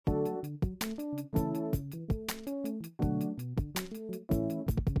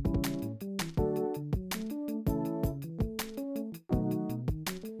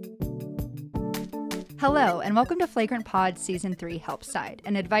Hello, and welcome to Flagrant Pod Season 3 Help Side,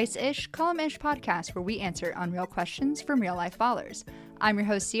 an advice-ish, column-ish podcast where we answer unreal questions from real-life ballers. I'm your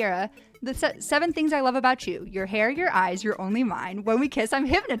host, Sierra. The 7 things I love about you: your hair, your eyes, you're only mine. When we kiss, I'm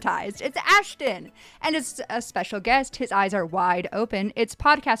hypnotized. It's Ashton. And it's a special guest. His eyes are wide open. It's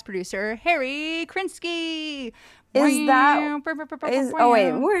podcast producer, Harry Krinsky. Is that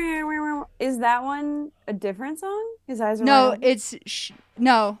one a different song? His eyes are no, wide open?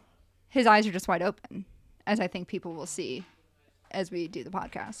 No, his eyes are just wide open, as I think people will see as we do the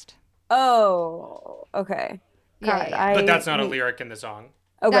podcast. Oh, okay. God, Yeah. But that's not a lyric in the song.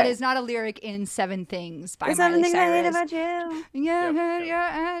 Okay. That is not a lyric in 7 Things by Miley Cyrus. 7 things I hate about you.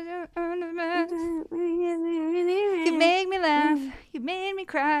 You make me laugh. You made me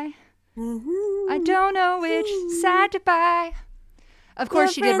cry. I don't know which side to buy. Of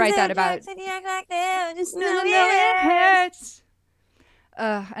course, she did write that about. It hurts.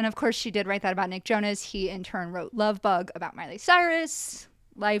 And of course, she did write that about Nick Jonas. He in turn wrote Love Bug about Miley Cyrus.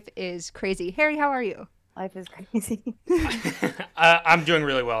 Life is crazy. Harry, how are you? Life is crazy. I'm doing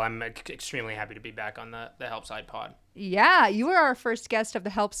really well. I'm extremely happy to be back on the Help Side pod. Yeah, you were our first guest of the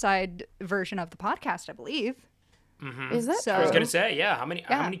Help Side version of the podcast, I believe. Mm-hmm. Is that So, I was going to say, how many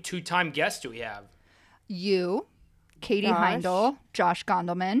 2-time guests do we have? You, Katie Heindel, Josh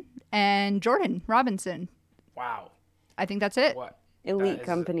Gondelman, and Jordan Robinson. Wow. I think that's it. What? Elite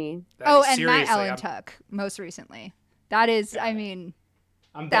company. And Matt Allentuck, most recently. That is, I mean...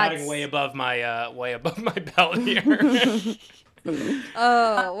 I'm batting way above my belt here.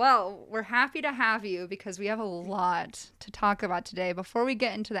 Oh, well, we're happy to have you because we have a lot to talk about today. Before we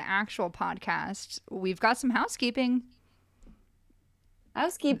get into the actual podcast, we've got some housekeeping.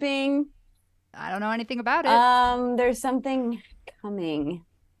 Housekeeping. I don't know anything about it. There's something coming.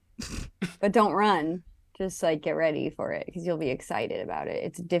 But don't run. Just like get ready for it because you'll be excited about it.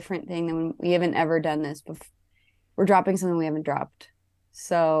 It's a different thing than we haven't ever done this before. We're dropping something we haven't dropped.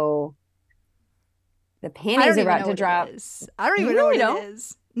 So the panties are about to drop. I don't even know what it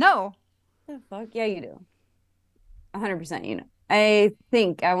is. No. The fuck? Yeah, you do. 100% you know. I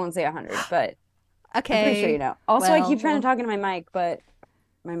think I won't say 100, but okay. I'm pretty sure you know. Also, I keep trying to talk into my mic, but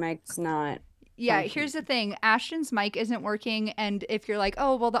my mic's not. Yeah, here's the thing. Ashton's mic isn't working, and if you're like,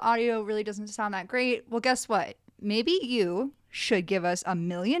 oh, well, the audio really doesn't sound that great, well, guess what? Maybe you should give us $1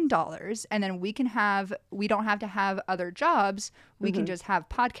 million, and then we don't have to have other jobs. We can just have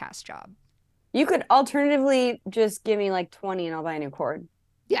podcast job. You could alternatively just give me like 20 and I'll buy a new cord.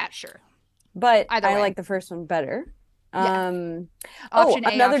 Yeah, sure. But I like the first one better. Yeah. Option A,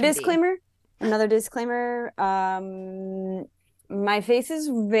 another option disclaimer. B. Another disclaimer. My face is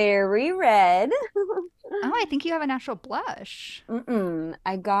very red. Oh, I think you have a natural blush.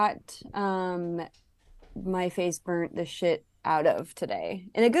 I got my face burnt the shit out of today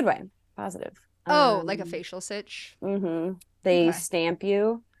in a good way, positive. Like a facial sitch. They stamp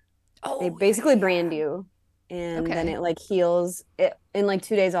you. They basically brand you, and then it like heals. It in like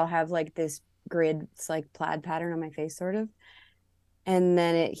 2 days. I'll have like this grid, it's like plaid pattern on my face, sort of, and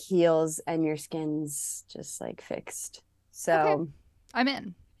then it heals, and your skin's just like fixed. So I'm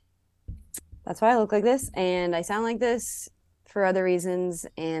in. That's why I look like this, and I sound like this for other reasons,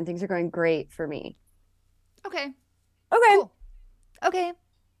 and things are going great for me. Okay. Cool. Okay.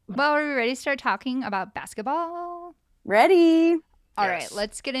 Well, are we ready to start talking about basketball? Ready. All right,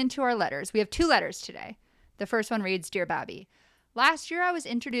 let's get into our letters. We have 2 letters today. The first one reads, Dear Babby, last year I was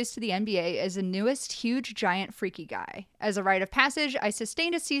introduced to the NBA as the newest huge giant freaky guy. As a rite of passage, I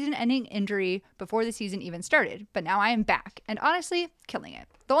sustained a season-ending injury before the season even started, but now I am back, and honestly, killing it.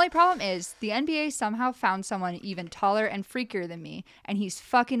 The only problem is, the NBA somehow found someone even taller and freakier than me, and he's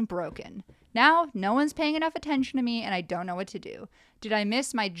fucking broken. Now, no one's paying enough attention to me, and I don't know what to do. Did I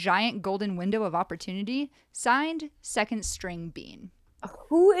miss my giant golden window of opportunity? Signed, Second String Bean.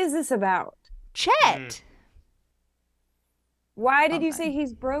 Who is this about? Chet! Why did you say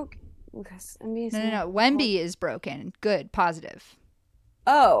he's broke? Because No. Wemby is broken. Good. Positive.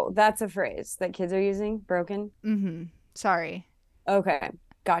 Oh, that's a phrase that kids are using? Broken? Sorry. Okay.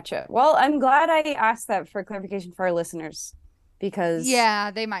 Gotcha. Well, I'm glad I asked that for clarification for our listeners. Because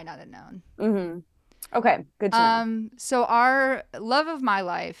they might not have known. Okay, good to know. So our love of my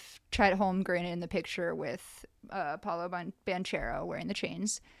life, Chet Holmgren in the picture with Paulo Banchero wearing the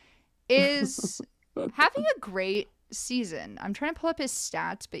chains, is having a great season. I'm trying to pull up his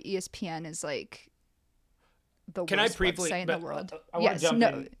stats, but ESPN is like the worst website in the world. I want to jump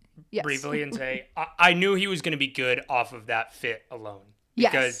in briefly and say I knew he was going to be good off of that fit alone.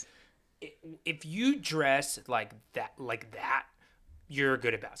 Because if you dress like that, you're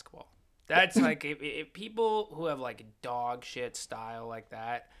good at basketball. That's like if people who have like dog shit style like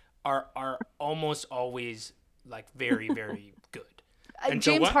that are almost always like very, very good. And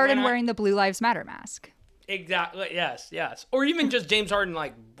James Harden wearing the Blue Lives Matter mask. Exactly. Yes. Or even just James Harden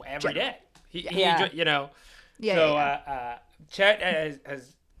like every day. Chet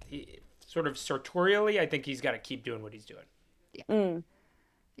has sort of sartorially, I think he's got to keep doing what he's doing. Yeah.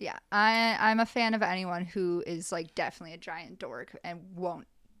 Yeah, I'm a fan of anyone who is like definitely a giant dork and won't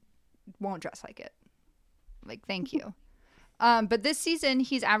dress like it. Like, thank you. But this season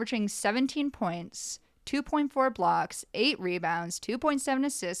he's averaging 17 points, 2.4 blocks, 8 rebounds, 2.7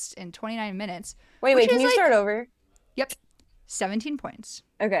 assists in 29 minutes. Wait, can you start over? Yep. 17 points.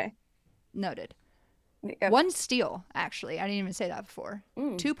 Okay. Noted. Yep. 1 steal, actually. I didn't even say that before.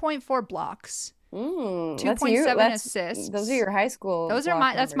 2.4 blocks. 2.7 assists. Those are your high school.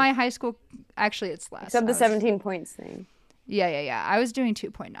 That's my high school. Actually, it's less. Except the 17 points thing. Yeah. I was doing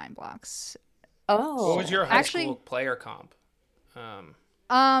 2.9 blocks. Oh. What was your high school player comp?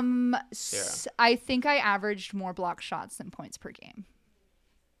 I think I averaged more block shots than points per game.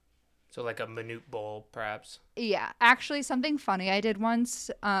 So like a minute bowl, perhaps. Yeah, actually, something funny I did once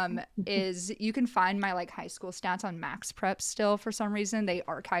is you can find my like high school stats on Max Prep still for some reason. They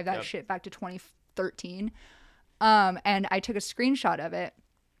archive that shit back to 2013, and I took a screenshot of it,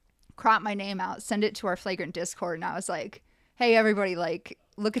 cropped my name out, send it to our Flagrant Discord, and I was like, "Hey, everybody, like,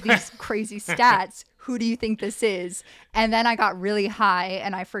 look at these crazy stats. Who do you think this is?" And then I got really high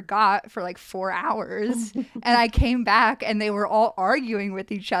and I forgot for like 4 hours. And I came back and they were all arguing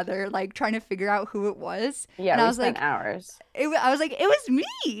with each other, like trying to figure out who it was. Yeah, and I was spent like, hours. I was like, it was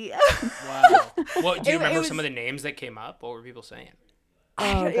me. Wow. Well, do you remember some of the names that came up? What were people saying?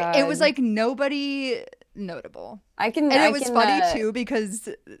 Oh, God. It was like nobody notable. It was funny too because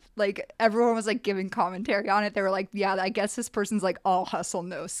like everyone was like giving commentary on it. They were like, yeah, I guess this person's like all hustle,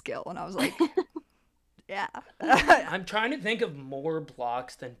 no skill. And I was like, yeah. I'm trying to think of more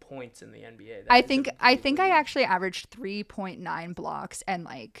blocks than points in the NBA. I think I actually averaged 3.9 blocks and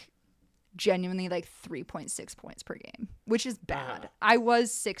like genuinely like 3.6 points per game, which is bad. I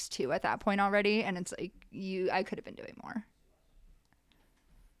was 6'2" at that point already, and it's like I could have been doing more.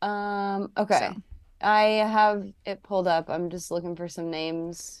 Okay. So. I have it pulled up. I'm just looking for some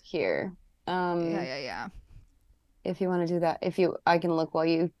names here. Yeah. If you want to do that, I can look while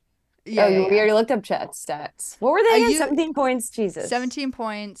you. We Yeah. already looked up Chet's stats. What were they again? 17 points. Jesus. 17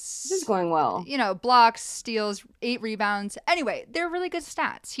 points. This is going well. Blocks, steals, 8 rebounds. Anyway, they're really good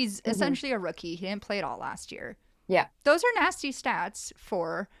stats. He's essentially a rookie. He didn't play at all last year. Yeah. Those are nasty stats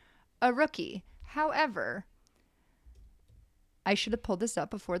for a rookie. However, I should have pulled this up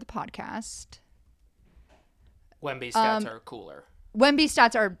before the podcast. Wemby stats are cooler. Wemby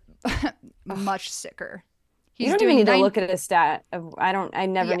stats are much sicker. You don't even need to look at a stat. I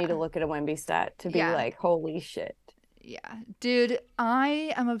never need to look at a Wemby stat to be like, holy shit. Yeah. Dude,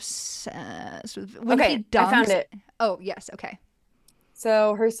 I am obsessed with when he dunks. I found it. Oh, yes. Okay.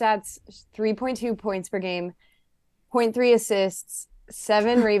 So her stats, 3.2 points per game, 0.3 assists,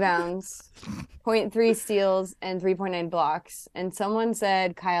 7 rebounds, 0.3 steals, and 3.9 blocks. And someone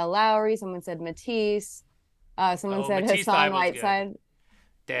said Kyle Lowry. Someone said Matisse. Someone said Matisse Hassan Whiteside.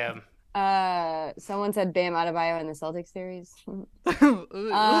 Damn. Someone said Bam Adebayo in the Celtics series. And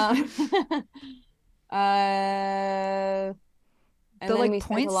the then like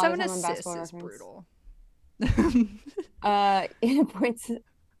 0.7 assists is brutal. Points.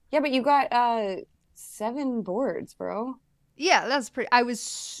 Yeah, but you got 7 boards, bro. Yeah, that's pretty. I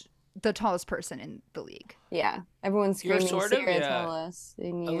was the tallest person in the league. Yeah, everyone's screaming. You're sort of a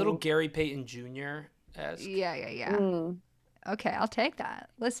little Gary Payton Jr. esque. Yeah. Okay, I'll take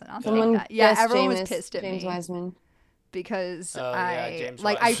that. Listen, I'll take that. Yeah, everyone was pissed at James me. Wiseman. Because I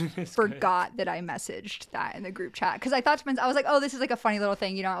forgot that I messaged that in the group chat. Because I thought to myself, I was like, oh, this is like a funny little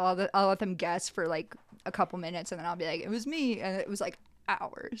thing. I'll let them guess for like a couple minutes, and then I'll be like, it was me. And it was like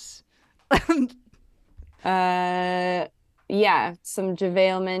hours. Yeah, some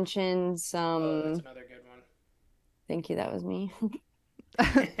JaVale mentions. That's another good one. Thank you, that was me.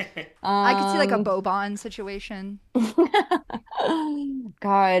 I could see like a Boban situation.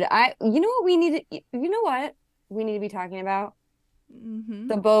 God, you know what we need to be talking about?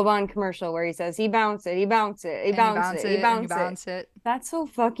 The Boban commercial where he says he bounce it. That's so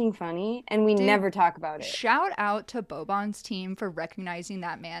fucking funny, and we never talk about it. Shout out to Boban's team for recognizing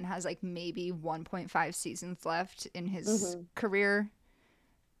that man has like maybe 1.5 seasons left in his career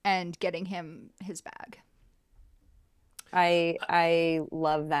and getting him his bag. I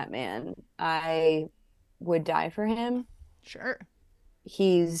love that man. I would die for him. Sure.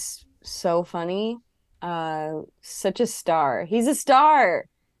 He's so funny. Such a star. He's a star.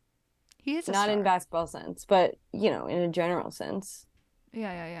 He is not in basketball sense, but in a general sense.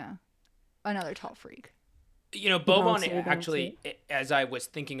 Yeah. Another tall freak. You know, Boban actually, as I was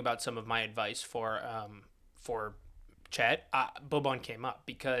thinking about some of my advice for Chet, Boban came up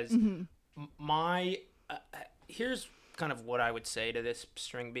because my here's kind of what I would say to this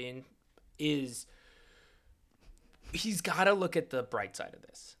string bean is he's got to look at the bright side of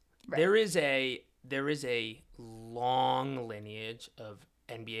this. Right. There is a long lineage of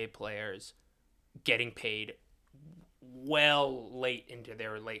NBA players getting paid well late into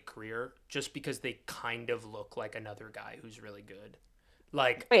their late career just because they kind of look like another guy who's really good.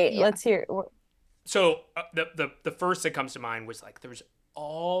 Like, wait, let's hear. So the first that comes to mind was like there's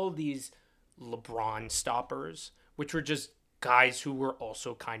all these LeBron stoppers, which were just guys who were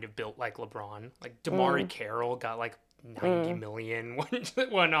also kind of built like LeBron. Like Damari Carroll got like 90 million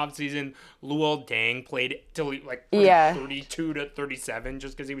one off season. Luol Deng played till he like 32 to 37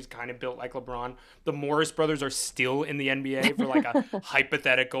 just because he was kind of built like LeBron. The Morris brothers are still in the NBA for like a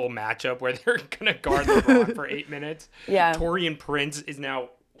hypothetical matchup where they're gonna guard LeBron for 8 minutes. Yeah, Taurean Prince is now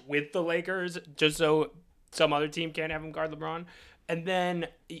with the Lakers just so some other team can't have him guard LeBron. And then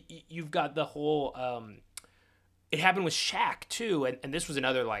you've got the whole it happened with Shaq too, and this was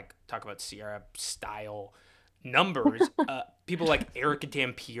another like talk about Sierra style numbers. People like Eric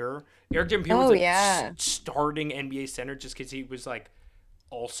Dampier. Eric Dampier was like starting NBA center just because he was like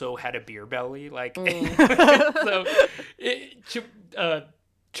also had a beer belly. Like so,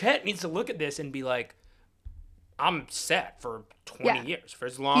 Chet needs to look at this and be like, I'm set for 20 years for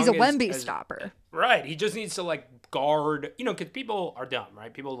as long as... He's a Wemby stopper. Right. He just needs to like guard, you know, because people are dumb,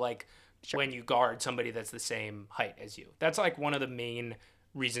 right? People like when you guard somebody that's the same height as you. That's like one of the main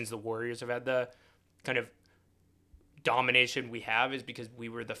reasons the Warriors have had the kind of domination we have is because we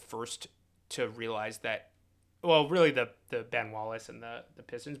were the first to realize that, well, really the Ben Wallace and the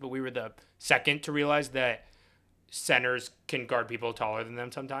Pistons, but we were the second to realize that centers can guard people taller than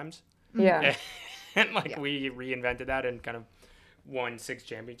them sometimes. Yeah. And like we reinvented that and kind of won 6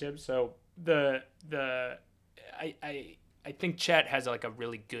 championships. So I think Chet has like a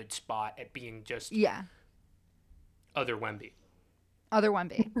really good spot at being just other Wemby.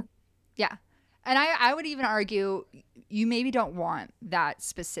 Yeah. And I would even argue you maybe don't want that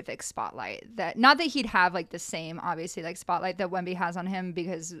specific spotlight. That not that he'd have like the same obviously like spotlight that Wemby has on him,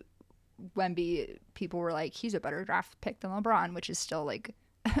 because Wemby, people were like, he's a better draft pick than LeBron, which is still like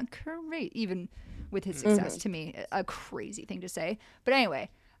great, even with his success, to me, a crazy thing to say. But anyway,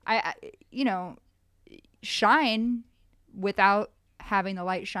 I you know, shine without having the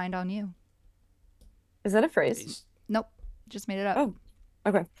light shined on you. Is that a phrase? Nope, just made it up. Oh,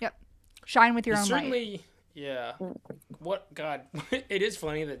 okay. Yep. Shine with your own certainly, light. Yeah. What, God, it is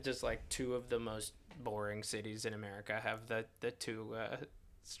funny that just like 2 of the most boring cities in America have the 2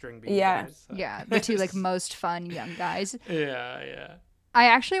 string bean guys. So. Yeah, the 2 like most fun young guys. Yeah. I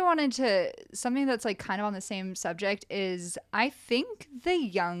actually wanted to, something that's like kind of on the same subject is I think the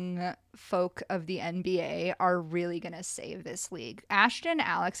young folk of the NBA are really going to save this league. Ashton,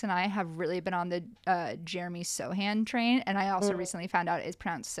 Alex, and I have really been on the Jeremy Sohan train. And I also recently found out it's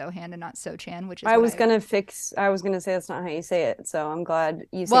pronounced Sohan and not Sochan, which is I was going to say that's not how you say it. So I'm glad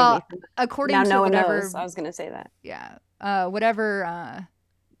you saved me. Well, according now to no whatever, one knows. I was going to say that. Yeah. Whatever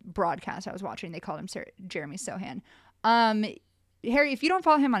broadcast I was watching, they called him Jeremy Sohan. Harry, if you don't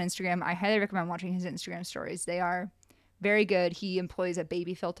follow him on Instagram, I highly recommend watching his Instagram stories. They are very good. He employs a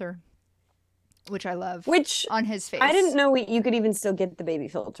baby filter, which I love, on his face. I didn't know you could even still get the baby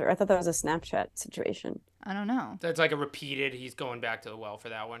filter. I thought that was a Snapchat situation. I don't know. That's like a repeated, he's going back to the well for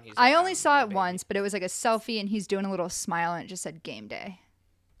that one. I only saw it once, but it was like a selfie and he's doing a little smile and it just said game day.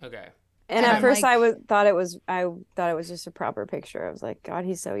 Okay. And at first I thought it was just a proper picture. I was like, God,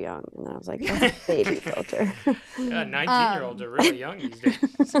 he's so young. And then I was like, that's a baby filter. Yeah, 19-year-olds are really young these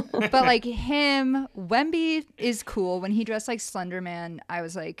days. But like him, Wemby is cool. When he dressed like Slender Man, I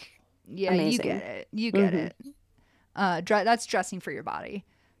was like, yeah, amazing. You get it. That's dressing for your body.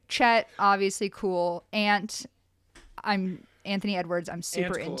 Chet, obviously cool. Anthony Edwards, I'm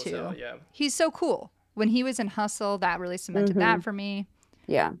super into. Hell, yeah. He's so cool. When he was in Hustle, that really cemented that for me.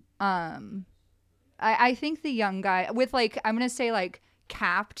 Yeah. I think the young guy with like, I'm going to say like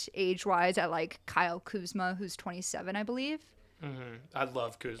capped age wise at like Kyle Kuzma, who's 27, I believe. I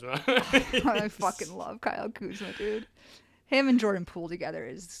love Kuzma. I fucking love Kyle Kuzma, dude. Him and Jordan Poole together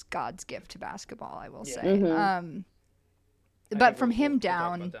is God's gift to basketball, I will say. But from him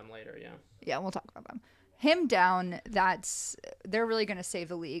down, we'll talk about them later, yeah, we'll talk about them. Him down, they're really going to save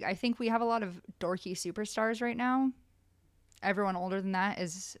the league. I think we have a lot of dorky superstars right now. Everyone older than that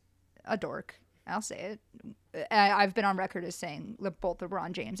is a dork. I'll say it. I've been on record as saying both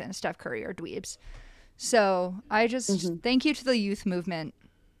LeBron James and Steph Curry are dweebs. So I just thank you to the youth movement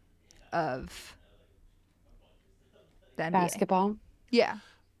of the NBA. Basketball. Yeah.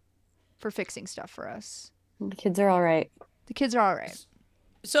 For fixing stuff for us. The kids are all right. The kids are all right.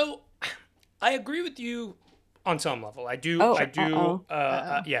 So I agree with you on some level. I do. Yeah,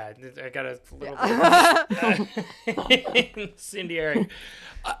 I got a little bit incendiary.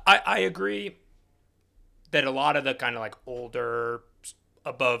 I agree that a lot of the kind of like older,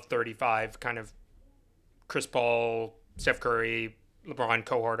 above 35 kind of Chris Paul, Steph Curry, LeBron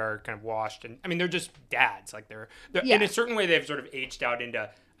cohort are kind of washed. And I mean, they're just dads. Like they're in a certain way, they've sort of aged out into,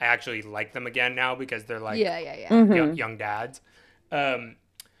 I actually like them again now because they're like young dads. I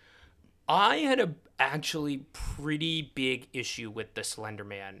had a actually pretty big issue with the Slender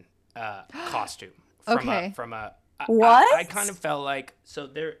Man costume. From a what? I kind of felt like, so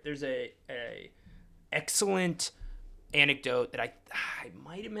there's a excellent anecdote that I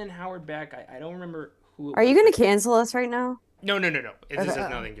might have been Howard Beck. I don't remember who. Are you going to cancel us right now? No. This has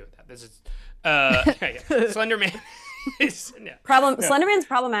nothing to do with that. This is Slender Man. Slender Man's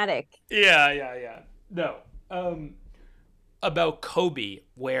problematic. Yeah. No. About Kobe,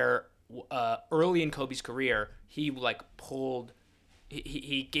 where early in Kobe's career, he like pulled,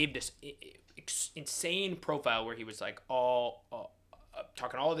 he gave this insane profile where he was like all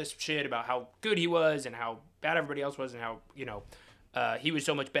talking all this shit about how good he was and how bad everybody else was and how he was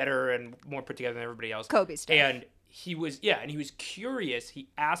so much better and more put together than everybody else. Kobe stuff. And he was curious. He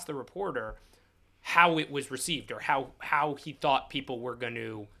asked the reporter how it was received or how he thought people were going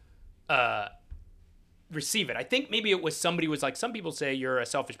to receive it. I think maybe it was somebody was like, some people say you're a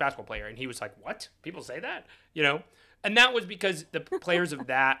selfish basketball player, and he was like, what? People say that? And that was because the players of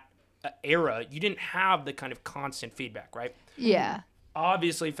that era, you didn't have the kind of constant feedback, right? Yeah.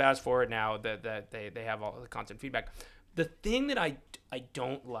 Obviously, fast forward now that they have all the constant feedback. The thing that I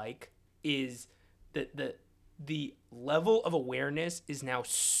don't like is that the level of awareness is now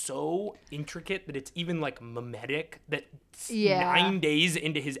so intricate that it's even like mimetic that 9 days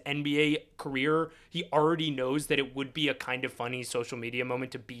into his NBA career, he already knows that it would be a kind of funny social media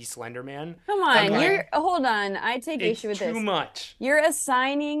moment to be Slender Man. Come on, hold on. I take issue with this. Too much. You're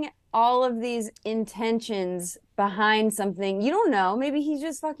assigning all of these intentions behind something. You don't know. Maybe he's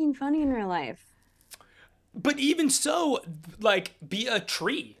just fucking funny in real life. But even so, like, be a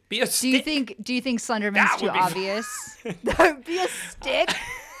tree, be a stick. Do you think Slender Man's too obvious? Be a stick.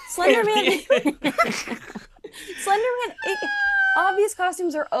 Slender Man. Obvious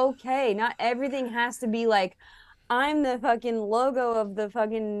costumes are okay. Not everything has to be like, I'm the fucking logo of the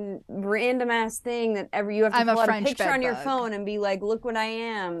fucking random ass thing that you have to pull out a picture on your phone and be like, look what I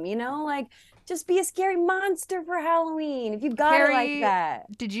am. Like, just be a scary monster for Halloween if you got it like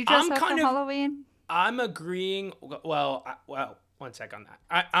that. Did you dress up for Halloween? I'm agreeing. Well, one sec on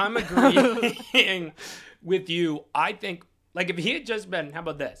that. I'm agreeing with you. I think, like, if he had just been, how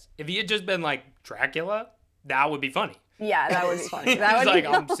about this? If he had just been like Dracula, that would be funny. Yeah, that would be funny. That would be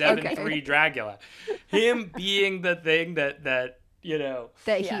like, I'm 7'3" Dracula. Him being the thing that that he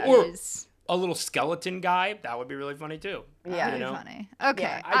is. A little skeleton guy, that would be really funny too. Yeah, that'd be funny. Okay,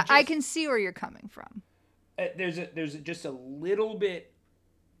 yeah, I can see where you're coming from. There's just a little bit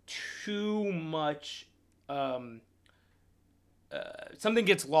too much. Something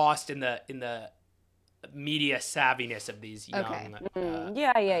gets lost in the media savviness of these young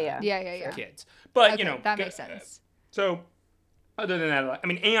kids. But that makes sense. So other than that, I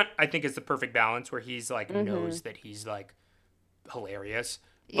mean, Ant I think is the perfect balance where he's like knows that he's like hilarious,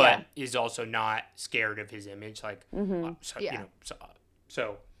 but is also not scared of his image. Like,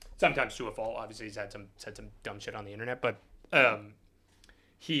 so sometimes to a fault. Obviously, he's said some dumb shit on the internet, but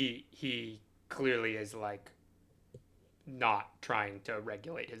he clearly is like not trying to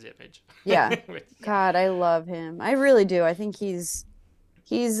regulate his image. Yeah. God, I love him. I really do. I think he's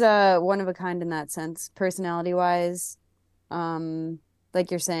one of a kind in that sense, personality wise. Like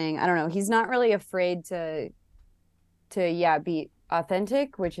you're saying, I don't know. He's not really afraid to be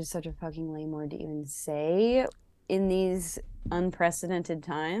authentic, which is such a fucking lame word to even say in these unprecedented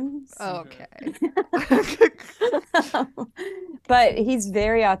times. Okay. But he's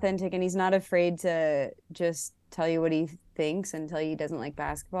very authentic, and he's not afraid to just tell you what he thinks and tell you he doesn't like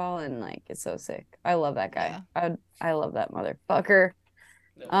basketball, and like it's so sick. I love that guy. Yeah. I love that motherfucker.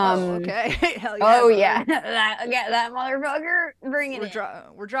 Okay. Hell yeah. Oh yeah. that motherfucker. Bring it in.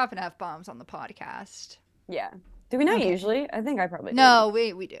 We're dropping F-bombs on the podcast. Yeah. Do we not usually? I think I probably do. No,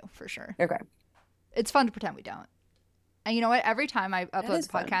 we do for sure. Okay. It's fun to pretend we don't. And you know what? Every time I upload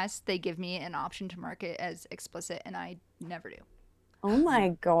the podcast, they give me an option to mark it as explicit, and I never do. Oh my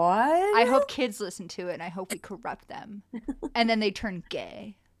God. I hope kids listen to it, and I hope we corrupt them. And then they turn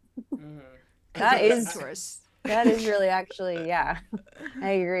gay. That is really actually, yeah. I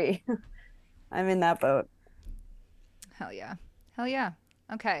agree. I'm in that boat. Hell yeah.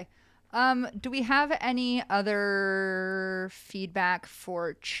 Okay. Do we have any other feedback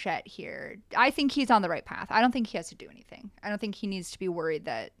for Chet here? I think he's on the right path. I don't think he has to do anything. I don't think he needs to be worried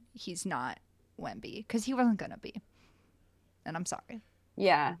that he's not Wemby, because he wasn't gonna be. And I'm sorry.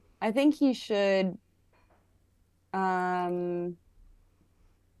 Yeah. I think he should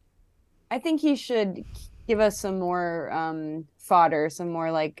give us some more fodder, some more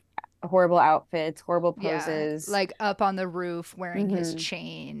like horrible outfits, horrible poses. Yeah, like up on the roof wearing his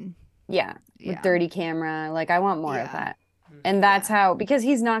chain. Yeah, with dirty camera. Like, I want more of that. And that's how, because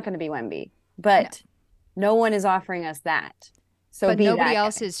he's not going to be Wemby, but no one is offering us that. So but be nobody that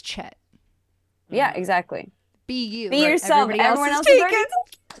else guy. is Chet. Yeah, exactly. Be you. Be yourself. Everyone else is taken.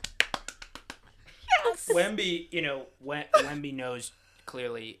 Yes. Wemby, Wemby knows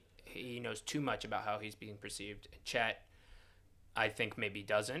clearly. He knows too much about how he's being perceived. Chet, I think, maybe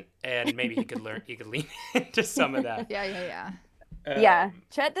doesn't, and maybe he could learn. He could lean into some of that. Yeah. Yeah,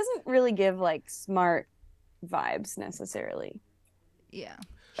 Chet doesn't really give like smart vibes necessarily. Yeah,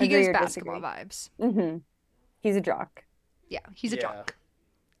 he gives basketball vibes. He's a jock. Yeah, he's a jock,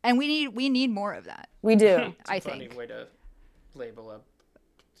 and we need more of that. We do. I think. Funny way to label a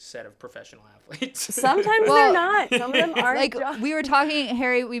set of professional athletes. Sometimes they're not. Some of them aren't. Like jocks. We were talking,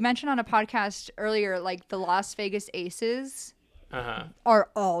 Harry. We mentioned on a podcast earlier, like the Las Vegas Aces. Are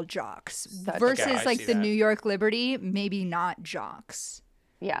all jocks versus like the New York Liberty, maybe not jocks.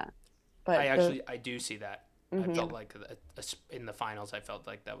 Yeah, but I do see that. I felt like in the finals, I felt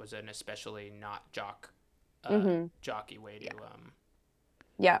like that was an especially not jockey way to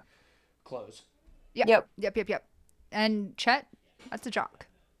close. Yep. And Chet, that's a jock.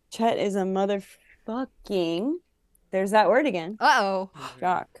 Chet is a motherfucking. There's that word again. Uh-oh.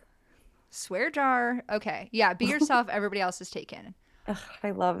 Jock. Swear jar. Okay. Yeah, be yourself. Everybody else is taken. Ugh,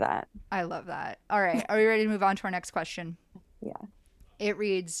 I love that. I love that. All right. Are we ready to move on to our next question? Yeah. It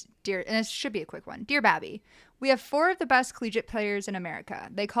reads, and this should be a quick one. Dear Babby, we have 4 of the best collegiate players in America.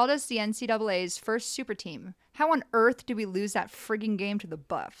 They called us the NCAA's first super team. How on earth did we lose that frigging game to the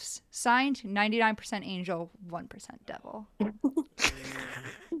Buffs? Signed, 99% Angel, 1% Devil.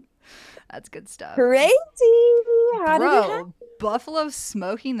 That's good stuff. Crazy. How did it happen? Buffalo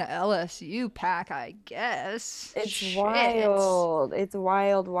smoking the LSU pack, I guess. It's wild. It's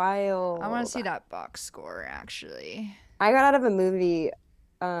wild. I want to see that box score, actually. I got out of a movie.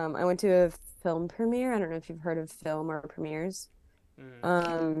 I went to a film premiere. I don't know if you've heard of film or premieres.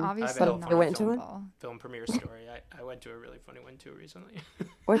 Obviously, I went to one. Film premiere story. I went to a really funny one too recently.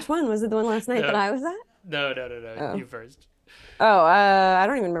 Which one? Was it the one last night that I was at? No. Oh. You first. Oh, I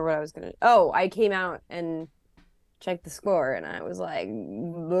don't even remember what I was gonna. Oh, I came out and checked the score, and I was like,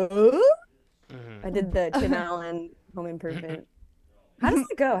 I did the Tim Allen Home Improvement. How does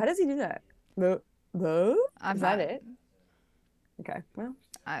it go? How does he do that? Is that it? Okay. Well.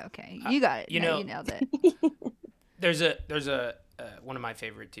 Okay. You got it. You nailed it. There's a one of my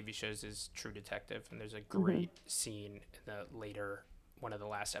favorite TV shows is True Detective, and there's a great scene in one of the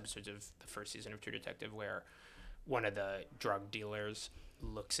last episodes of the first season of True Detective where one of the drug dealers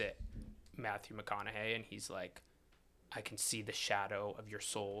looks at Matthew McConaughey and he's like, I can see the shadow of your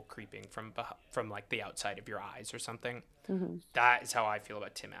soul creeping from like the outside of your eyes or something. That is how I feel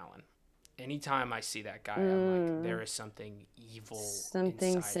about Tim Allen. Anytime I see that guy, I'm like, there is something evil,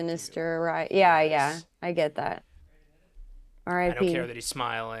 something sinister, right? Yeah, I get that. R.I.P. I don't care that he's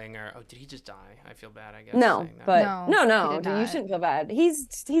smiling or did he just die? I feel bad, I guess. No, but no, dude, you shouldn't feel bad. He's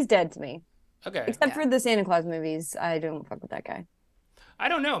dead to me. Okay. Except for the Santa Claus movies, I don't fuck with that guy. I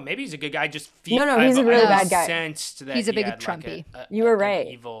don't know. Maybe he's a good guy. Just no, he's a really bad guy. Sensed that he's a big Trumpy. You were right.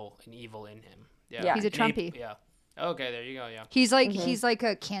 An evil in him. Yeah. He's a Trumpy. Yeah. Okay, there you go. Yeah. He's like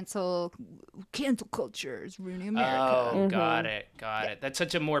a cancel culture is ruining America. Oh, got it. That's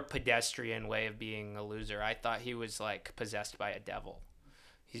such a more pedestrian way of being a loser. I thought he was like possessed by a devil.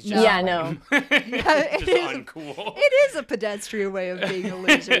 He's just no. It's just uncool. It is a pedestrian way of being a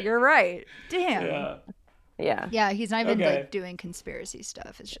loser. You're right. Damn. Yeah. He's not even like doing conspiracy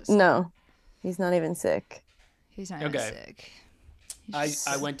stuff. It's just no. He's not even sick. He's not even sick.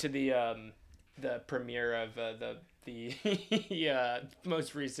 I went to the premiere of the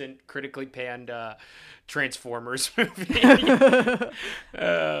most recent critically panned Transformers movie.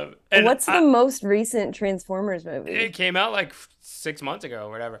 What's the most recent Transformers movie? It came out like 6 months ago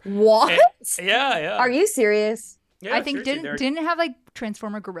or whatever. What? Yeah. Are you serious? Yeah, I think didn't it have like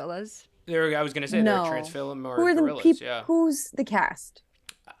Transformer gorillas? I was gonna say they're Transformer Who are gorillas. The people? Who's the cast?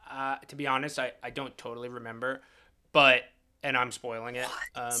 To be honest, I don't totally remember, but and I'm spoiling it.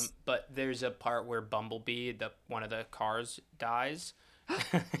 But there's a part where Bumblebee, one of the cars, dies. Oh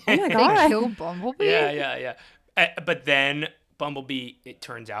my god! They kill Bumblebee? Yeah. But then Bumblebee, it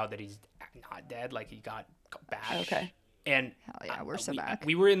turns out that he's not dead. Like, he got back. Okay. And hell yeah, we're so back.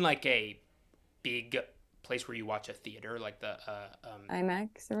 We were in like a big place where you watch a theater, like the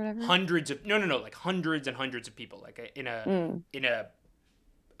IMAX or whatever. Hundreds like hundreds and hundreds of people, like in a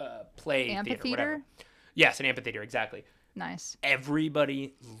play amphitheater? Theater, whatever. Yes, an amphitheater, exactly. Nice.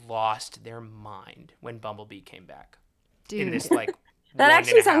 Everybody lost their mind when Bumblebee came back. Dude. In this like that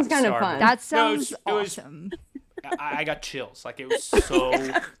actually sounds kind of fun. That sounds awesome. I got chills. Like, it was so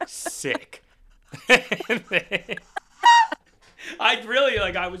sick. I really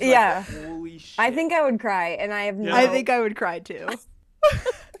I was like, holy shit. I think I would cry, and I have no. I think I would cry too.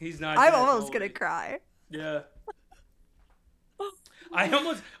 He's not. I'm almost gonna cry. Yeah. I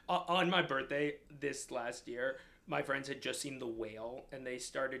almost on my birthday this last year, my friends had just seen The Whale, and they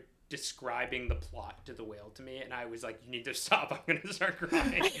started describing the plot to The Whale to me, and I was like, "You need to stop! I'm gonna start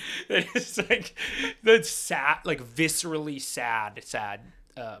crying." It's like the sad, like viscerally sad,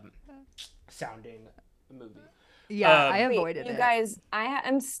 sounding movie. Yeah, I avoided it. You guys, I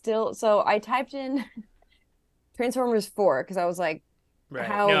am still. So I typed in Transformers 4 because I was like, right.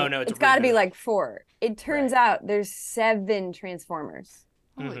 "How? No, it's got to be like 4." It turns out there's 7 Transformers.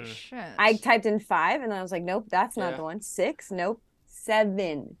 Holy shit! I typed in 5, and I was like, "Nope, that's not the one." 6, nope.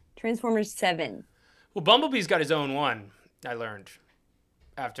 7 Transformers 7. Well, Bumblebee's got his own one. I learned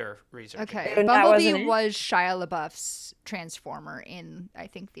after research. Okay, Bumblebee was Shia LaBeouf's Transformer in, I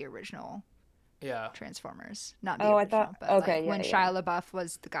think, the original. Yeah. Transformers, not the original. I thought. But okay, when Shia LaBeouf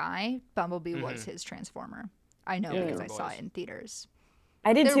was the guy, Bumblebee was his Transformer. I know because I saw it in theaters.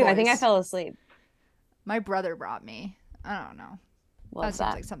 I did too. I think I fell asleep. My brother brought me. I don't know. Love that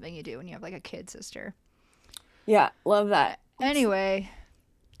sounds like something you do when you have like a kid sister. Yeah, love that. Anyway,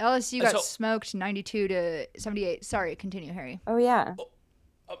 LSU got smoked 92 to 78. Sorry, continue, Harry. Oh yeah.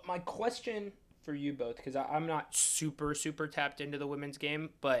 My question for you both, because I'm not super tapped into the women's game,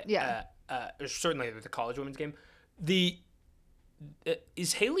 but certainly the college women's game.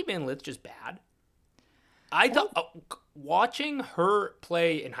 Is Haley Van Lith just bad? I thought watching her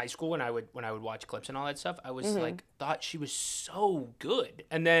play in high school when I would watch clips and all that stuff, I was thought she was so good.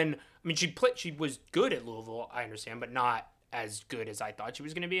 And then she was good at Louisville, I understand, but not as good as I thought she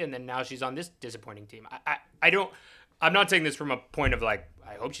was going to be. And then now she's on this disappointing team. I'm not saying this from a point of like,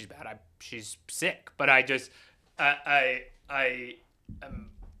 I hope she's bad. She's sick, but I just I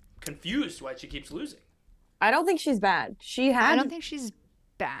am confused why she keeps losing. I don't think she's bad. I don't think she's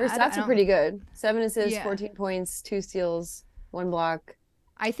bad. Her stats are pretty good. 7 assists, 14 points, 2 steals, 1 block.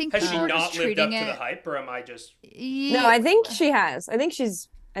 I think has she not lived up to the hype, or am I just? No, I think she has. I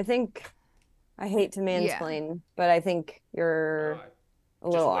think I hate to mansplain, but I think you're a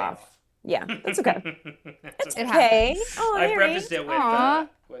little off. Yeah, that's okay. It's okay. Oh, I prefaced it with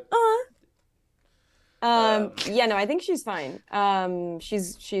yeah, no, I think she's fine.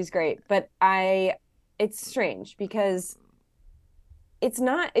 She's great, but it's strange because it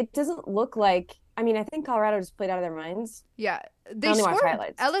doesn't look like, I think Colorado just played out of their minds. Yeah.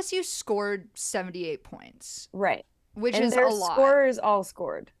 LSU scored 78 points. Right. Which is a lot. Scorers all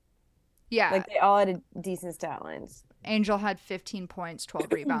scored. Yeah. Like they all had a decent stat lines. Angel had 15 points,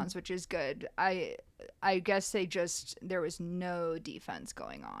 12 rebounds, which is good. I guess there was no defense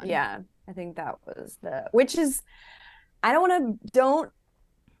going on. Yeah. I think that was which is, I'm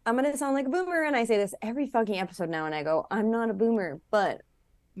going to sound like a boomer, and I say this every fucking episode now, and I go, I'm not a boomer, but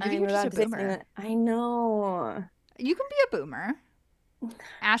maybe you're just a boomer. I know. You can be a boomer.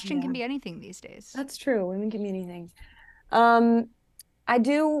 Ashton can be anything these days. That's true. Women can be anything. I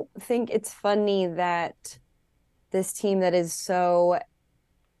do think it's funny that this team that is so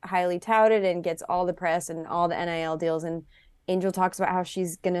highly touted and gets all the press and all the NIL deals, and Angel talks about how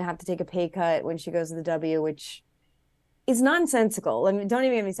she's going to have to take a pay cut when she goes to the W, which is nonsensical. I mean, don't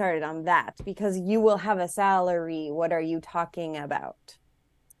even get me started on that, because you will have a salary. What are you talking about?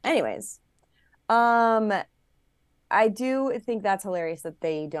 Anyways, I do think that's hilarious that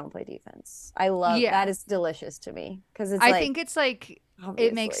they don't play defense. I love that. Is delicious to me, because I think it's like obviously.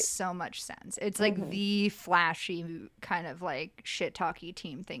 It makes so much sense. It's like the flashy kind of like shit talky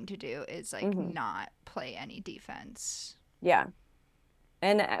team thing to do is like not play any defense. Yeah,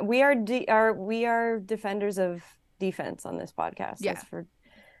 and we are defenders of defense on this podcast. Yeah,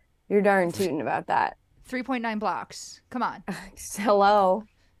 you're darn tooting about that. 3.9 blocks. Come on. Hello.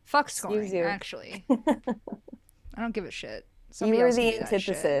 Fuck scoring. Actually, I don't give a shit. You were the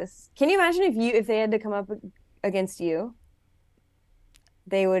antithesis. Can you imagine if they had to come up against you?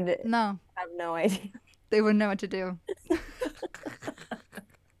 They would have no idea. They wouldn't know what to do.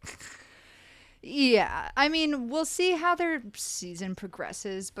 Yeah, I mean, we'll see how their season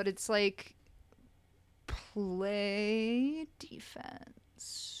progresses, but it's like play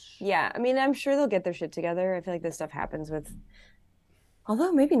defense. Yeah, I mean, I'm sure they'll get their shit together. I feel like this stuff happens with,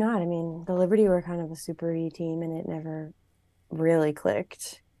 although maybe not. I mean, the Liberty were kind of a super-y team, and it never really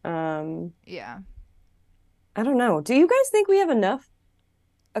clicked. Yeah. I don't know. Do you guys think we have enough?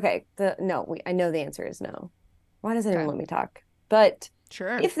 Okay, I know the answer is no. Why does anyone let me talk? But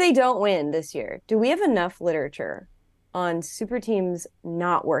sure, if they don't win this year, do we have enough literature on super teams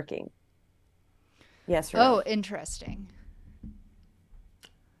not working? Yes or no? Oh, interesting.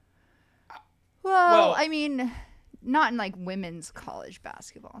 Well, I mean, not in like women's college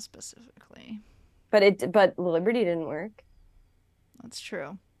basketball specifically. But Liberty didn't work. That's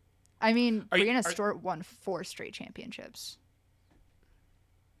true. I mean, Brianna Stewart won 4 straight championships.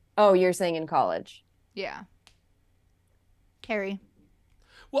 Oh, you're saying in college? Yeah. Carrie.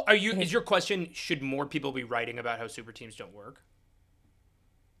 Well, is your question, should more people be writing about how super teams don't work?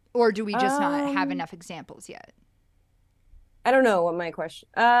 Or do we just not have enough examples yet? I don't know what my question.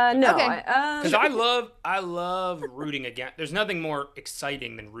 No, okay. Because I love rooting against. There's nothing more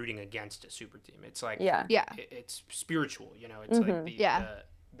exciting than rooting against a super team. It's like it's spiritual, you know. It's like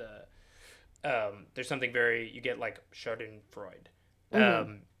there's something very, you get like Schadenfreude.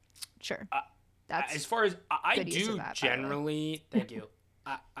 Sure. That's as far as I do that, generally. Thank you.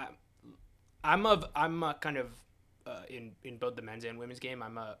 I'm a kind of in both the men's and women's game.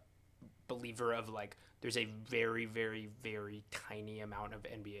 I'm a believer of like, there's a very, very, very tiny amount of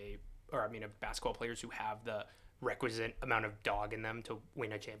of basketball players who have the requisite amount of dog in them to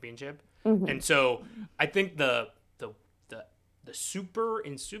win a championship. And so I think the super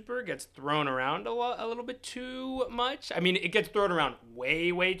gets thrown around a little bit too much. I mean, it gets thrown around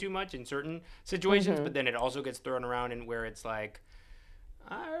way, way too much in certain situations, but then it also gets thrown around in where it's like,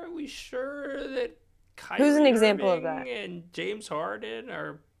 are we sure that Kyrie Who's an example Irving of that? And James Harden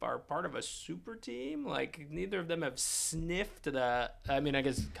are part of a super team? Like, neither of them have sniffed I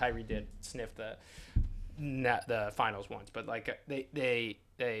guess Kyrie did sniff the finals once, but like they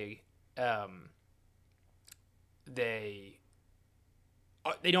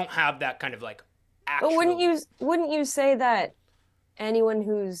don't have that kind of like actual... But wouldn't you say that anyone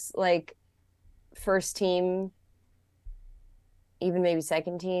who's like first team, even maybe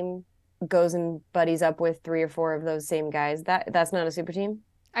second team, goes and buddies up with 3 or 4 of those same guys, that's not a super team?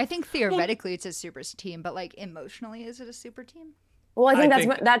 I think theoretically it's a super team, but like emotionally, is it a super team? Well, I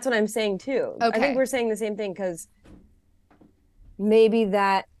think that's what I'm saying too. Okay. I think we're saying the same thing, because maybe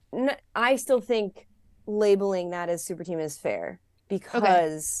I still think labeling that as super team is fair,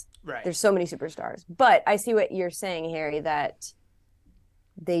 because there's so many superstars. But I see what you're saying, Harry, that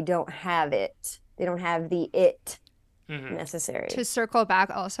they don't have it. They don't have the it necessary. To circle back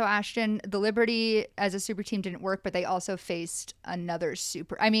also, Ashton, the Liberty as a super team didn't work, but they also faced another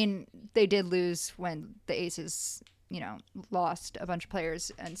I mean, they did lose when the Aces, lost a bunch of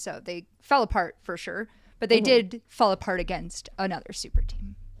players, and so they fell apart for sure, but they did fall apart against another super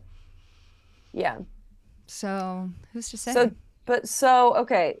team. Yeah. So who's to say?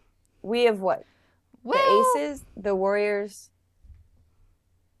 Okay, we have what? The Aces, the Warriors.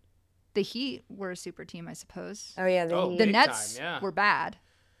 The Heat were a super team, I suppose. Oh yeah, the Nets were bad.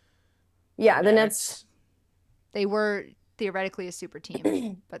 Yeah, the Nets. They were theoretically a super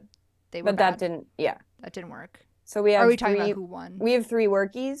team, but they were bad. That didn't. Yeah, that didn't work. So we have. Are we talking about who won? We have 3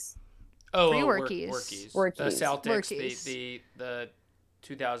 workies. Oh, 3 workies. Workies. The Celtics, the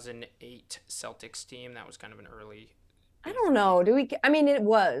 2008 Celtics team. That was kind of an early. I don't know. I mean, it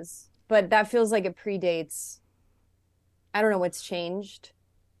was, but that feels like it predates. I don't know what's changed.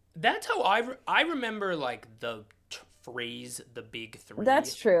 That's how I remember, like, the phrase "the big 3."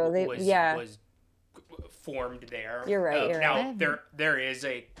 That's true. Was formed there. You're right. Now there is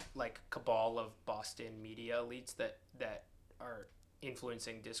a like cabal of Boston media elites that are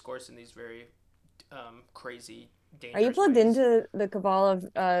influencing discourse in these very crazy, dangerous Are you plugged ways. into the cabal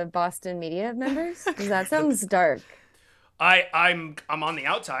of Boston media members? Because that sounds dark. I'm on the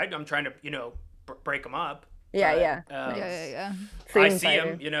outside. I'm trying to break them up. Yeah. Yeah. I see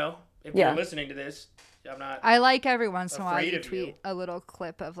them. If you're listening to this, I'm not. I like every once in a while you tweet a little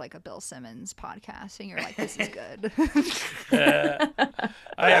clip of like a Bill Simmons podcast, and you're like, "This is good."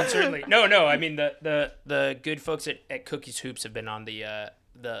 I am certainly no. I mean the good folks at Cookies Hoops have been on the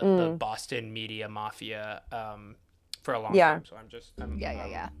Boston media mafia for a long time. So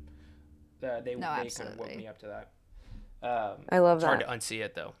They kind of woke me up to that. I love that. It's hard to unsee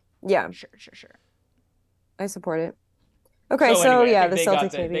it though. Yeah, sure. I support it. Okay, so anyway, the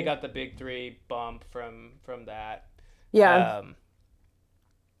Celtics they got the big 3 bump from that. Yeah.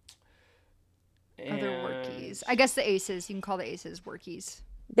 Other workies. I guess the aces. You can call the aces workies.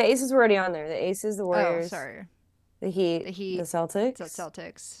 The aces were already on there. The aces, the Warriors. Oh, sorry. The Heat. The Celtics. The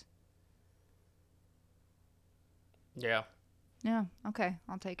Celtics. Yeah. Yeah. Okay.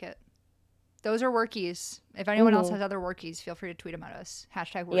 I'll take it. Those are workies. If anyone else has other workies, feel free to tweet them at us.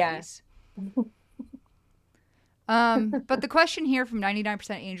 #workies. But the question here from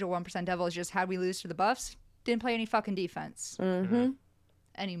 99% Angel, 1% Devil is just how'd we lose to the Buffs? Didn't play any fucking defense.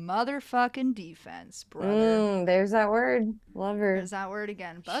 Any motherfucking defense, brother. There's that word. Love her. There's that word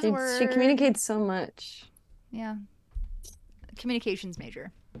again. Buzzword. She communicates so much. Yeah. Communications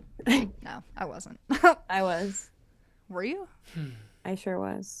major. No, I wasn't. I was. Were you? I sure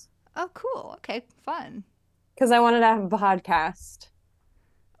was. Oh, cool. Okay, fun. Because I wanted to have a podcast.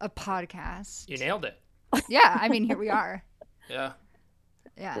 A podcast. You nailed it. Yeah, I mean, here we are. Yeah.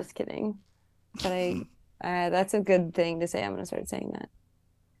 Yeah. Just kidding. But that's a good thing to say. I'm going to start saying that.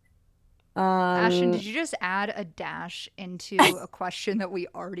 Ashton, did you just add a dash into a question that we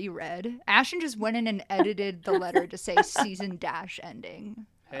already read? Ashton just went in and edited the letter to say season dash ending.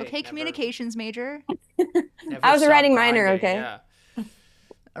 Hey, okay, communications major. I was a writing minor, okay? Yeah.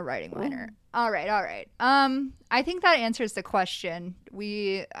 A writing minor. All right. I think that answers the question.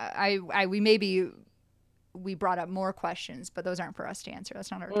 We brought up more questions, but those aren't for us to answer.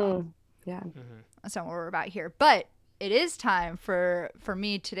 That's not our job. Yeah. That's not what we're about here. But it is time for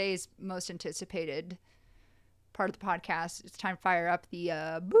me, today's most anticipated part of the podcast. It's time to fire up the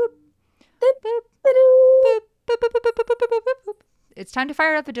boop, boop, boop, boop, boop, boop, boop, boop, boop, boop, boop. It's time to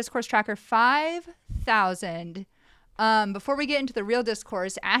fire up the discourse tracker 5,000. Before we get into the real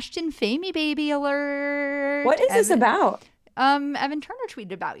discourse, Ashton Famey baby alert. What is this about? Evan Turner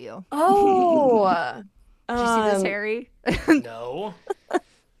tweeted about you. Oh. Did you see this, Harry? No.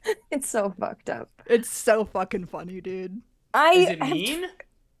 It's so fucked up. It's so fucking funny, dude. Is it mean?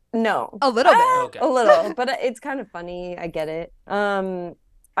 No. A little bit. Okay. A little, but it's kind of funny. I get it. I've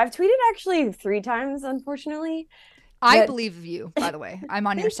tweeted actually 3 times, unfortunately. I believe you, by the way. I'm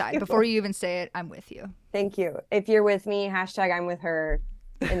on your side. Before you even say it, I'm with you. Thank you. If you're with me, #I'm with her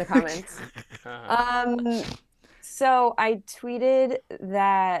in the comments. So I tweeted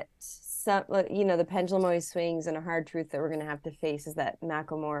that the pendulum always swings, and a hard truth that we're going to have to face is that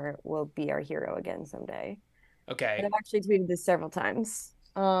Macklemore will be our hero again someday. Okay. And I've actually tweeted this several times.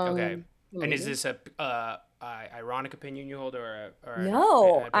 Okay. And is this a ironic opinion you hold, or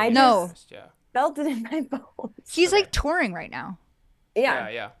no? I felt it in my bones. He's like touring right now.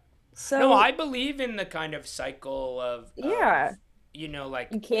 Yeah. So no, I believe in the kind of cycle of like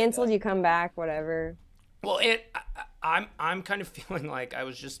you canceled, you come back, whatever. Well, I'm kind of feeling like I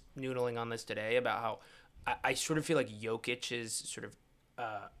was just noodling on this today about how I sort of feel like Jokic's sort of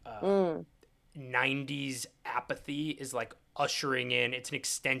 90s apathy is like ushering in. It's an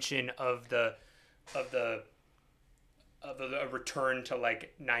extension of the return to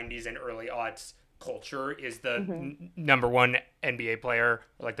like 90s and early aughts culture is the number one NBA player,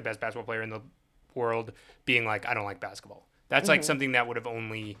 or like the best basketball player in the world, being like, I don't like basketball. That's like something that would have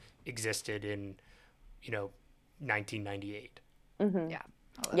only existed in 1998.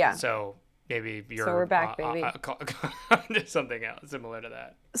 Yeah. So maybe you're. So we're back, baby. Something else similar to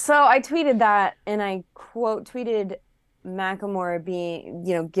that. So I tweeted that, and I quote tweeted Macklemore being,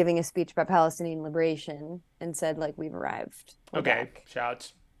 giving a speech about Palestinian liberation, and said like, we've arrived. We're back.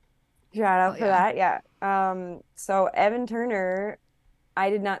 Shout out for that. Yeah. So Evan Turner, I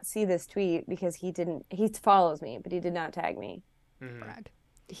did not see this tweet because he follows me, but he did not tag me. Brag.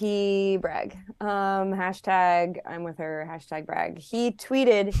 He brag. #I'm with her, #brag. He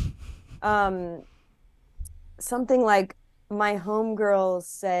tweeted something like, my homegirl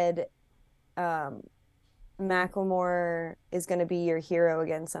said Macklemore is going to be your hero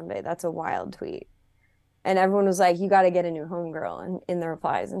again someday. That's a wild tweet. And everyone was like, you got to get a new homegirl in the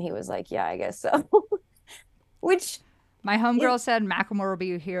replies. And he was like, yeah, I guess so. Which my homegirl said Macklemore will be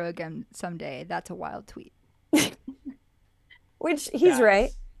your hero again someday. That's a wild tweet. Which he's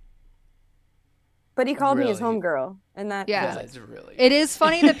right. But he called me his homegirl, and that's really. It is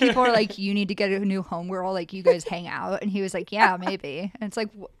funny that people are like, "You need to get a new homegirl." Like you guys hang out, and he was like, "Yeah, maybe." And it's like,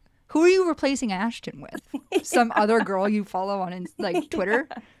 who are you replacing Ashton with? Some other girl you follow on like Twitter?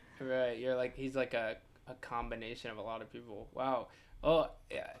 Right, you're like he's like a combination of a lot of people. Wow. Oh,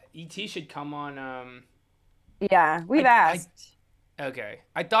 yeah. ET should come on. Yeah, we've asked. Okay,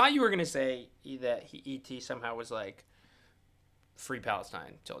 I thought you were gonna say that ET somehow was like free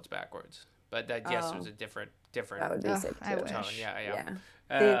Palestine till it's backwards. But I guess it was a different. That would be sick too. I wish. Tone. Yeah.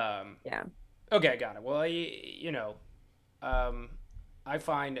 Yeah. Okay, got it. Well, I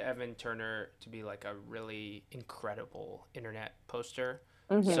find Evan Turner to be like a really incredible internet poster.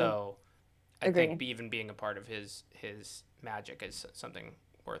 Mm-hmm. So I think even being a part of his magic is something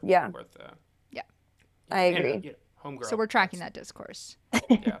worth. Yeah. I agree. And, homegirl. So we're tracking that discourse.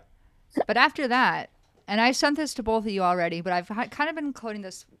 Yeah. But after that, and I sent this to both of you already, but I've kind of been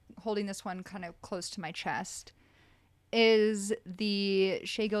holding this one kind of close to my chest, is the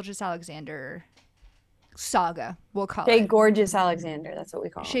Shai Gilgeous-Alexander saga, we'll call it. Shai Gorgeous Alexander, that's what we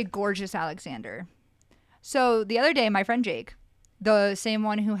call him. Shai Gorgeous Alexander. So the other day, my friend Jake, the same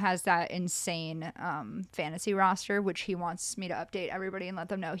one who has that insane fantasy roster, which he wants me to update everybody and let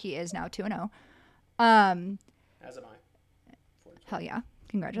them know he is now 2-0. As am I. Hell yeah.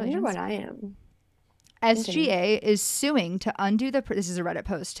 Congratulations. I wonder what I am. SGA is suing to undo this is a Reddit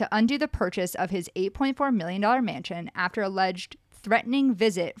post, to undo the purchase of his $8.4 million mansion after alleged threatening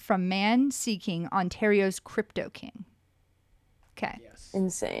visit from man seeking Ontario's crypto king. Okay. Yes.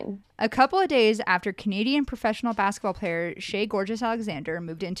 Insane. A couple of days after Canadian professional basketball player Shai Gilgeous-Alexander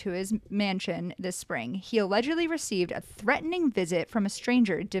moved into his mansion this spring, he allegedly received a threatening visit from a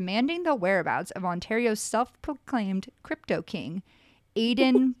stranger demanding the whereabouts of Ontario's self-proclaimed crypto king,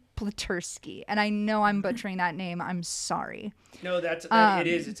 Aiden Platursky. And I know I'm butchering that name. I'm sorry. No, it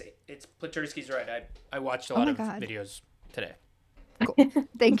is. It's Platursky's right. I watched a lot of videos today. Cool.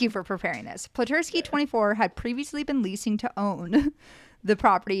 Thank you for preparing this. Platursky, 24, had previously been leasing to own the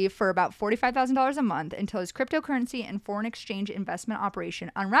property for about $45,000 a month until his cryptocurrency and foreign exchange investment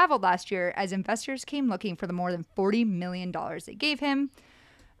operation unraveled last year as investors came looking for the more than $40 million they gave him.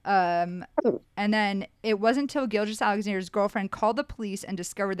 And then it wasn't until Gilgeous-Alexander's girlfriend called the police and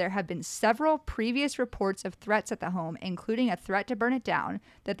discovered there had been several previous reports of threats at the home, including a threat to burn it down,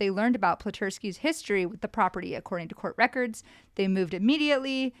 that they learned about Platursky's history with the property. According to court records, they moved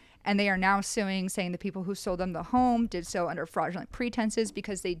immediately, and they are now suing, saying the people who sold them the home did so under fraudulent pretenses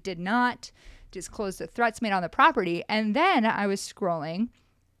because they did not disclose the threats made on the property. And then I was scrolling.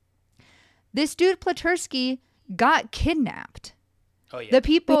 This dude Platursky got kidnapped. Oh, yeah.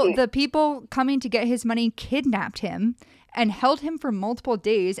 The people coming to get his money kidnapped him and held him for multiple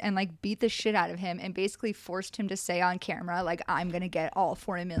days and like beat the shit out of him and basically forced him to say on camera, like, I'm going to get all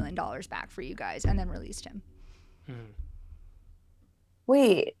 $40 million back for you guys, and then released him.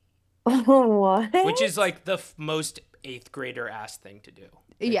 Wait, what? Which is like the most 8th grader ass thing to do.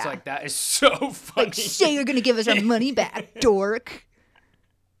 It's Yeah. like, that is so funny. Like, say you're going to give us our money back, dork.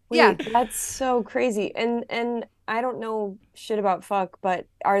 Wait, Yeah. That's so crazy. And I don't know shit about fuck, but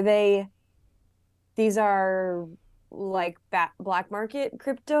these are like black market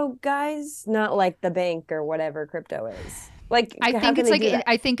crypto guys, not like the bank or whatever crypto is. Like,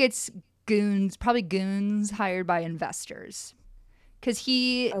 I think it's goons, probably goons hired by investors. Because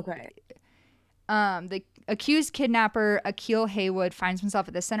the accused kidnapper, Akil Haywood, finds himself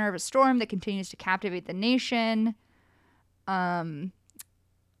at the center of a storm that continues to captivate the nation.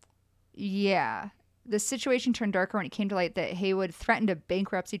 Yeah. The situation turned darker when it came to light that Haywood threatened a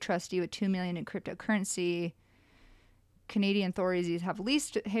bankruptcy trustee with $2 million in cryptocurrency. Canadian authorities have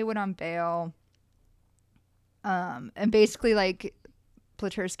released Haywood on bail. And basically, like,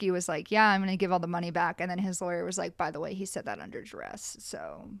 Platursky was like, yeah, I'm going to give all the money back. And then his lawyer was like, by the way, he said that under duress.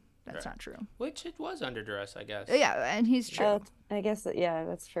 So that's not true. Which it was under duress, I guess. Yeah, and he's true. I guess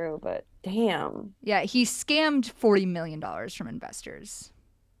that's true, but damn. Yeah, he scammed $40 million from investors.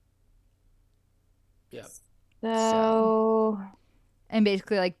 Yeah. So and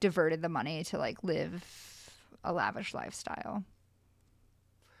basically like diverted the money to like live a lavish lifestyle.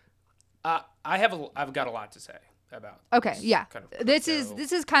 I've got a lot to say about. Okay, this yeah. kind of This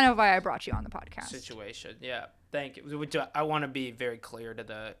is kind of why I brought you on the podcast. Situation. Yeah. Thank you. I want to be very clear to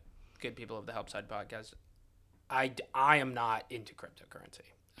the good people of the Helpside podcast. I am not into cryptocurrency.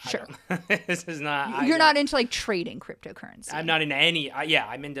 Sure. This is not. You're not into like trading cryptocurrency. I'm not into any.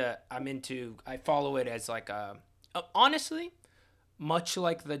 I'm into. I follow it as like honestly, much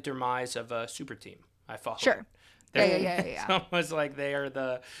like the demise of a super team. I follow. Sure. Yeah. It's almost like they are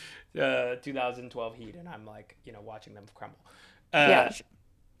the 2012 Heat, and I'm like, watching them crumble. Yeah.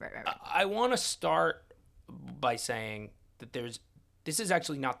 Right. I want to start by saying that this is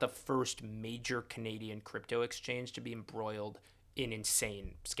actually not the first major Canadian crypto exchange to be embroiled in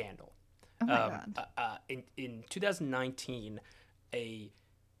insane scandal. Oh my God. In 2019, a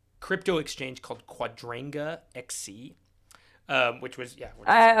crypto exchange called Quadrangle XC, which was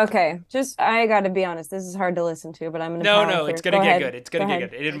okay. Just I got to be honest. This is hard to listen to, but I'm gonna. No, it's gonna get good. It's gonna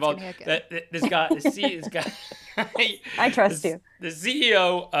get good. It involved this guy. This guy. I trust you. The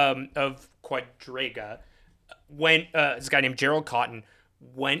CEO of Quadrangle went. This guy named Gerald Cotton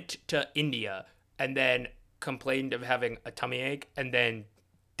went to India and then complained of having a tummy ache and then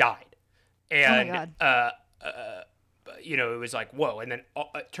died. And, oh my God. It was like, whoa. And then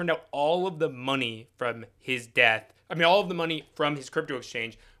it turned out all of the money from his death, all of the money from his crypto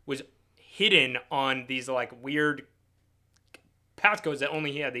exchange was hidden on these like weird passcodes that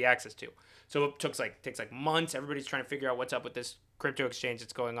only he had the access to. So it takes months. Everybody's trying to figure out what's up with this crypto exchange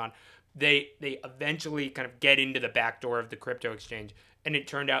that's going on. They eventually kind of get into the back door of the crypto exchange, and it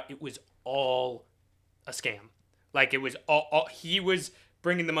turned out it was all a scam. Like it was all he was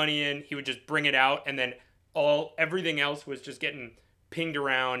bringing the money in, he would just bring it out, and then everything else was just getting pinged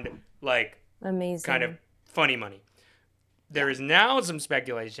around like amazing kind of funny money. There is now some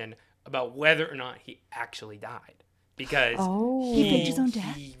speculation about whether or not he actually died, because he faked his own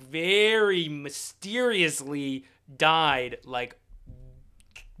death. He very mysteriously died, like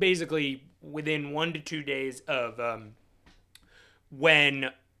basically within 1 to 2 days of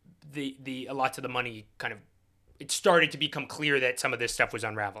when the lots of the money kind of it started to become clear that some of this stuff was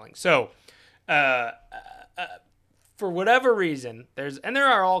unraveling. So for whatever reason, there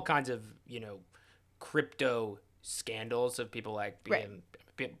are all kinds of crypto scandals of people like being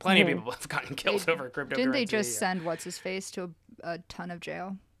plenty of people have gotten killed over cryptocurrency. Didn't they just send what's his face to a ton of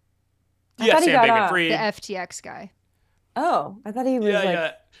jail? Yeah, Sam Bankman-Fried, the FTX guy. Oh, I thought he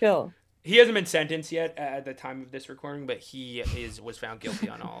was chill. He hasn't been sentenced yet at the time of this recording, but he was found guilty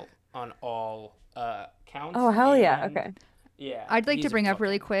on all counts. Oh, hell yeah. Okay. Yeah. I'd like to bring up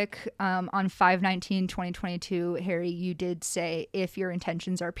really quick, on 5/19/2022, Harry, you did say if your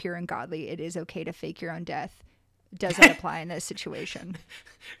intentions are pure and godly, it is okay to fake your own death. Does that apply in this situation?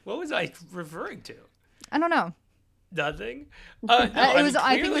 What was I referring to? I don't know. Nothing. No, I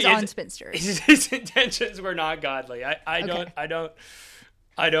think it was on Spinsters. His intentions were not godly. It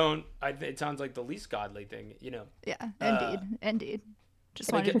sounds like the least godly thing, Yeah, indeed.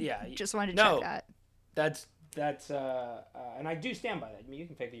 Just wanted to check that. That's and I do stand by that. You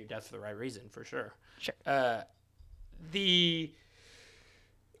can fake your death for the right reason, for sure. Sure. The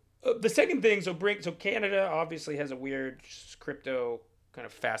second thing, so Canada obviously has a weird crypto kind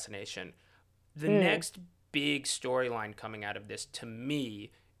of fascination. The next big storyline coming out of this, to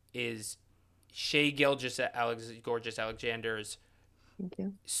me, is Shai Gorgeous Alexander's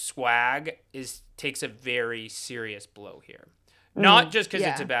swag takes a very serious blow here. Not just because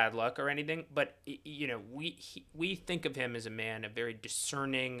it's a bad luck or anything, but we think of him as a man of very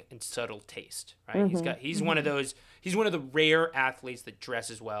discerning and subtle taste, right? He's one of the rare athletes that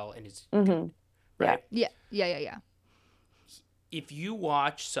dresses well and is good, right? Yeah. If you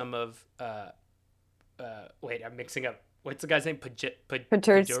watch some of wait, I'm mixing up. What's the guy's name? Pajorsky?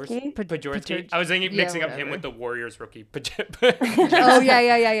 I was thinking mixing up him with the Warriors rookie. Oh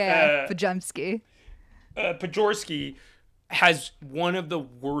yeah. Pajumsky. Pajorsky has one of the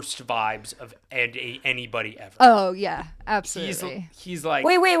worst vibes of anybody ever. Oh yeah, absolutely. He's like,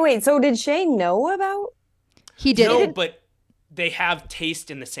 wait. So did Shai know about? He did. No, but they have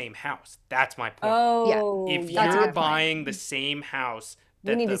taste in the same house. That's my point. Oh, yeah. If you're buying the same house,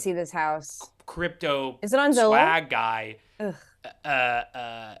 we need to see this house. Crypto is it on swag guy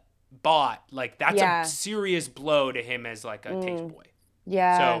bought, like that's a serious blow to him as like a taste boy.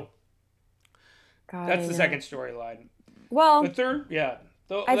 Yeah. So that's the second storyline. Well, the third, the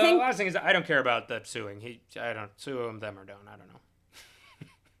last thing is I don't care about the suing. I don't sue them or don't. I don't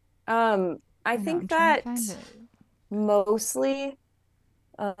know. I think that mostly,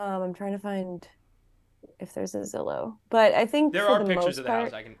 I'm trying to find if there's a Zillow, but I think there are pictures of the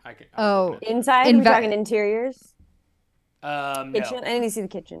house. I can. Inside. We're talking interiors. Kitchen. No. I need to see the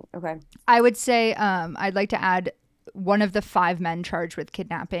kitchen. Okay. I would say I'd like to add one of the 5 men charged with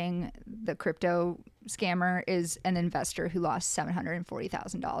kidnapping the crypto scammer is an investor who lost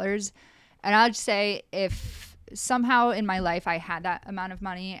 $740,000. And I'd say if somehow in my life I had that amount of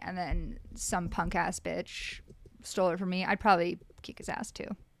money and then some punk ass bitch stole it from me, I'd probably kick his ass too.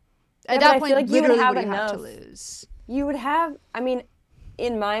 At that point, like you would have enough to lose. You would have,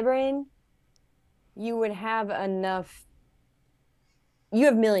 in my brain, you would have enough. You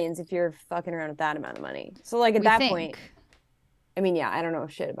have millions if you're fucking around with that amount of money. So like at that point, I don't know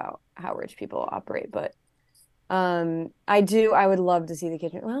shit about how rich people operate, but I would love to see the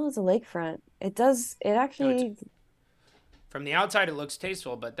kitchen. Well, it's a lakefront. It actually. From the outside, it looks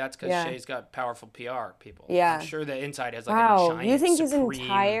tasteful, but that's because Shay's got powerful PR people. Yeah. I'm sure the inside has like a giant you think his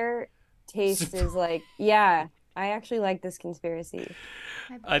entire taste is like, I actually like this conspiracy.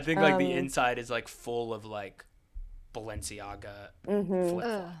 I think like the inside is like full of like Balenciaga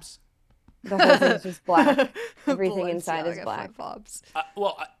flip-flops. The whole thing is just black. Everything inside is black. Flip-flops.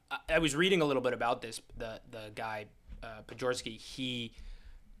 I was reading a little bit about this. The guy, Pajorsky, he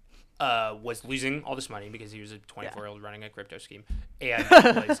was losing all this money because he was a 24-year-old running a crypto scheme and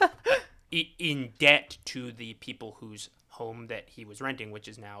was in debt to the people whose home that he was renting, which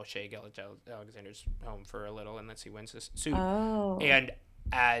is now Shea Alexander's home for a little, unless he wins this suit. Oh. And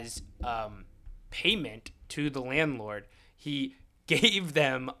as payment to the landlord, he gave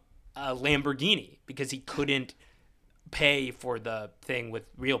them a Lamborghini because he couldn't pay for the thing with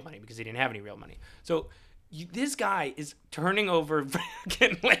real money because he didn't have any real money. So this guy is turning over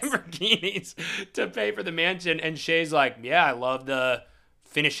freaking Lamborghinis to pay for the mansion, and Shay's like, yeah, I love the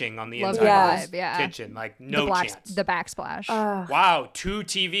finishing on the inside of the kitchen. Like, no chance. The backsplash. Wow, 2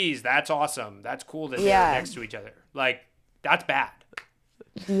 TVs. That's awesome. That's cool that they're next to each other. Like, that's bad.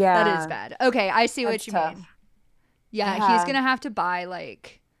 Yeah. That is bad. Okay, I see what you mean. Yeah, he's going to have to buy,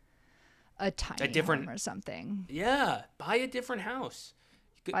 like, a tiny home or something. Yeah, buy a different house.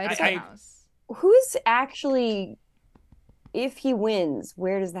 Buy a different house. Who's actually, if he wins,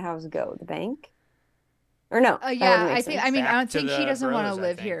 where does the house go? The bank? Or no? Yeah, I think. I mean, I don't think he doesn't want to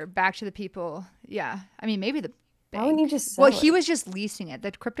live I here. Back to the people. Yeah, I mean, maybe the bank. Why wouldn't he just sell it? He was just leasing it.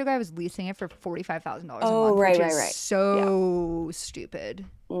 The crypto guy was leasing it for $45,000 a month. Oh, right. So stupid.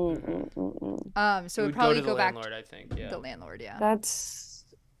 So it'd probably go back to I think. Yeah. The landlord. Yeah. That's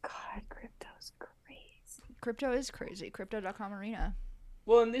God. Crypto's crazy. Crypto is crazy. Crypto.com arena.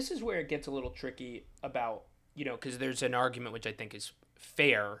 Well, and this is where it gets a little tricky about, because there's an argument which I think is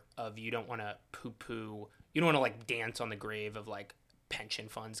fair of you don't want to poo-poo, you don't want to like dance on the grave of like pension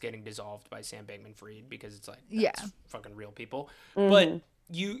funds getting dissolved by Sam Bankman-Fried because it's like, that's fucking real people. Mm-hmm. But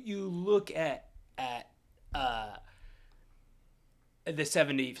you look at the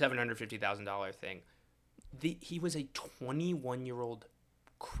 $750,000 thing. He was a 21-year-old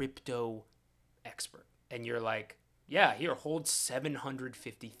crypto expert, and you're like, yeah, here, hold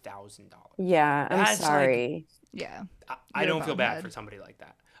 $750,000. Yeah, I'm sorry. I don't feel bad for somebody like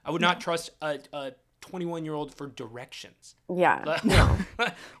that. I would not trust a 21-year-old for directions. Yeah, no.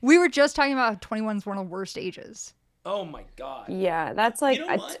 We were just talking about 21's one of the worst ages. Oh my God. Yeah, that's like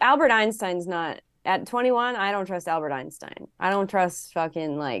Albert Einstein's not at 21. I don't trust Albert Einstein. I don't trust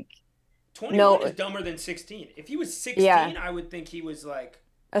fucking like. 21 is dumber than 16. If he was 16, I would think he was like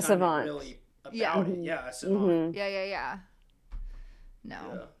a savant. Really about it. Yeah, a savant. Yeah. No.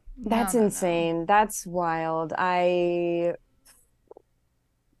 Yeah. That's insane. No. That's wild. I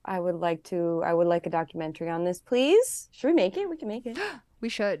would like a documentary on this, please. Should we make it? We can make it. We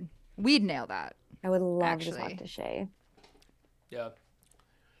should. We'd nail that. I would love to talk to Shay. Yeah.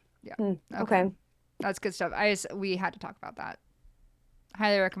 Okay. That's good stuff. We had to talk about that.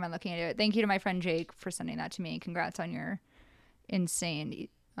 Highly recommend looking into it. Thank you to my friend Jake for sending that to me. Congrats on your insane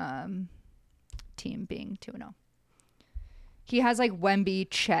team being 2-0. He has like Wemby,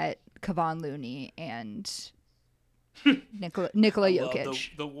 Chet, Kevon Looney, and Nikola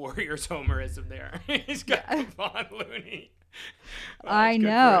Jokic. The Warriors homerism there. He's got Kevon Looney. I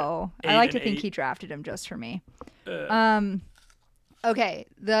know. I like to think he drafted him just for me. Okay,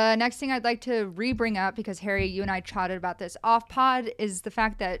 the next thing I'd like to bring up, because Harry, you and I chatted about this off pod, is the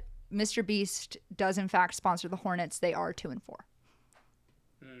fact that Mr. Beast does in fact sponsor the Hornets. They are 2-4.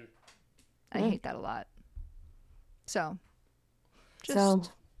 I hate that a lot. So, I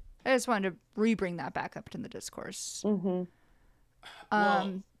just wanted to bring that back up to the discourse. Mm-hmm.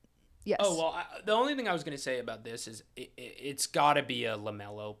 Yes. Oh, well, the only thing I was going to say about this is it's got to be a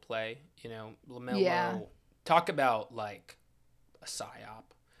LaMelo play. LaMelo, talk about like a psyop.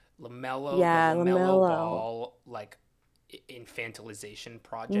 LaMelo Ball, like infantilization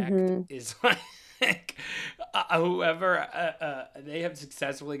project is like whoever they have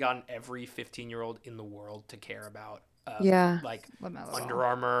successfully gotten every 15-year-old in the world to care about like LaMelo Under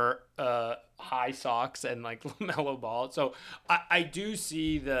Armour high socks and like LaMelo Ball. So I do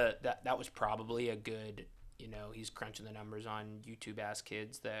see that was probably a good, he's crunching the numbers on YouTube ass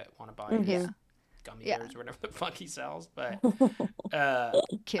kids that want to buy his gummy bears or whatever the fuck he sells, but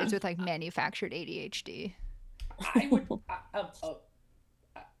kids with like manufactured ADHD. I would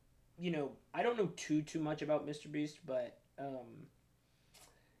I don't know too much about Mr. Beast, but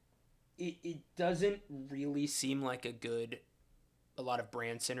it doesn't really seem like a lot of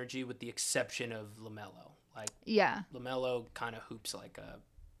brand synergy, with the exception of LaMelo. Like, LaMelo kind of hoops like a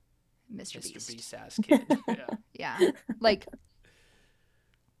Mr. Beast ass kid. Yeah, like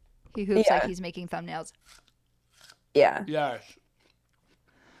he hoops like he's making thumbnails. Yeah. Yes.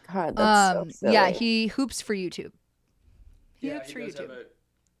 God, that's so silly. Yeah, he hoops for YouTube. He hoops for YouTube.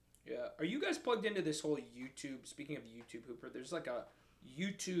 Are you guys plugged into this whole YouTube? Speaking of YouTube Hooper, there's like a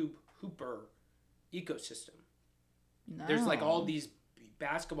YouTube Hooper ecosystem. No. There's like all these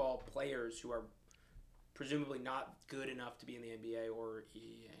basketball players who are presumably not good enough to be in the NBA or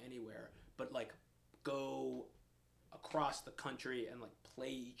anywhere, but like go across the country and like play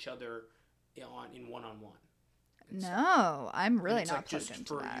each other in one-on-one. No, I'm really not like plugged just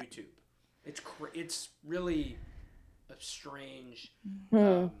into for that. YouTube. It's really a strange.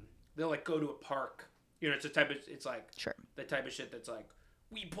 Hmm. They'll like go to a park. You know, it's like Sure. the type of shit that's like,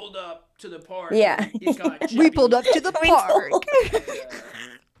 we pulled up to the park. Yeah. It got We pulled up to the park.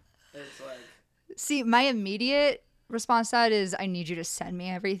 It's like, see, my immediate response to that is I need you to send me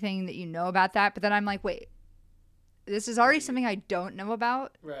everything that you know about that. But then I'm like, wait, this is already something I don't know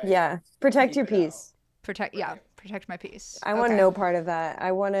about. right. Yeah. Protect your peace. Protect my peace. I want no part of that.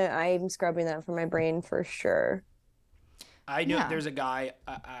 I'm scrubbing that from my brain for sure. I know there's a guy,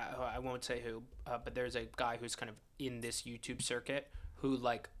 I won't say who, but there's a guy who's kind of in this YouTube circuit who,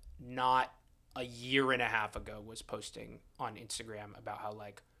 like, not a year and a half ago was posting on Instagram about how,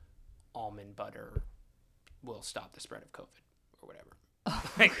 like, almond butter will stop the spread of COVID or whatever.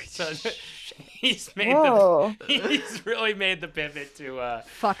 Like, so he's really made the pivot to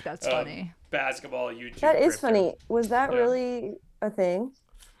fuck, that's funny. Basketball YouTube. That is funny. Was that really a thing?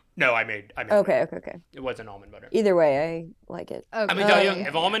 No, I made okay. It wasn't almond butter. Either way, I like it. Okay. I mean, tell you,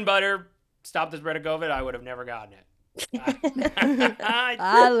 if almond butter stopped the spread of COVID, I would have never gotten it.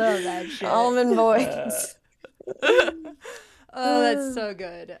 I love that shit. Almond boys. Oh, that's so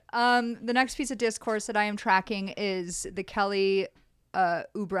good. The next piece of discourse that I am tracking is the Kelly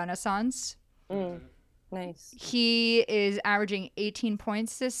Oubre Renaissance. Nice. He is averaging 18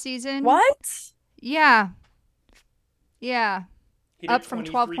 points this season. What? Yeah. He Up from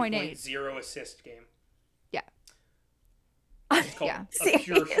 12.8. 0 assist game. Yeah. It's called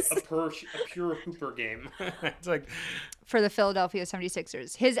a pure hooper game. It's like for the Philadelphia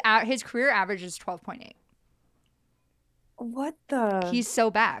 76ers. His career average is 12.8. What the? He's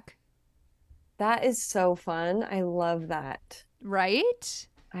so back. That is so fun. I love that. Right?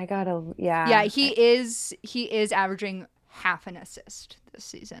 Yeah, he is averaging half an assist this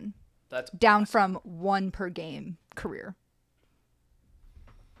season. That's down from 1 per game career.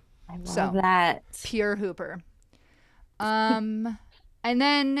 I love that. Pure hooper. And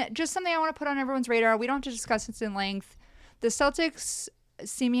then just something I want to put on everyone's radar. We don't have to discuss this in length. The Celtics,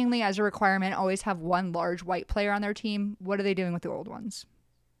 seemingly as a requirement, always have one large white player on their team. What are they doing with the old ones?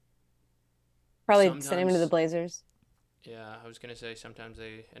 Probably sending them to the Blazers. Yeah, I was gonna say sometimes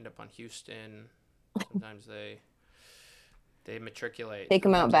they end up on Houston. Sometimes they matriculate. Take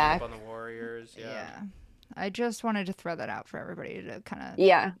them out back on the Warriors. Yeah. I just wanted to throw that out for everybody to kind of.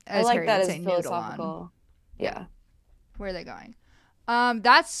 Yeah, I like Harry that would as say, philosophical. Yeah. Where are they going?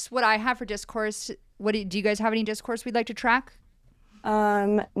 That's what I have for discourse. Do you guys have any discourse we'd like to track?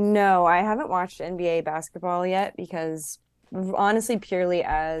 No, I haven't watched NBA basketball yet because honestly, purely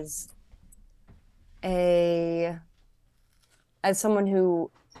as someone who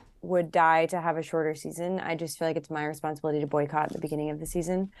would die to have a shorter season, I just feel like it's my responsibility to boycott at the beginning of the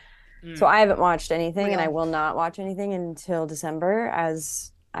season. So I haven't watched anything, and I will not watch anything until December,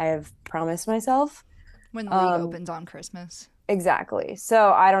 as I have promised myself. When the league opens on Christmas. Exactly.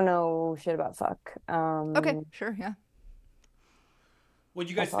 So I don't know shit about fuck. Okay, sure, yeah. What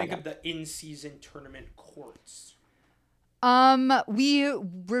do you guys think of the in-season tournament courts? We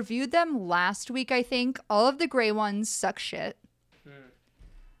reviewed them last week, I think. All of the gray ones suck shit.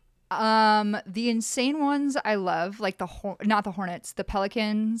 The insane ones I love, like not the Hornets, the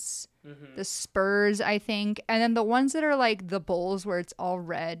Pelicans, the Spurs, I think. And then the ones that are like the Bulls where it's all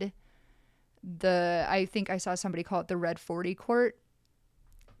red. I think I saw somebody call it the Red 40 court.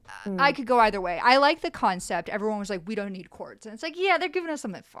 I could go either way. I like the concept. Everyone was like, we don't need courts. And it's like, yeah, they're giving us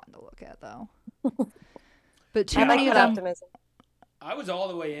something fun to look at, though. But too many of them. Optimism. I was all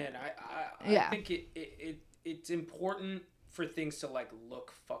the way in. I think it's important for things to like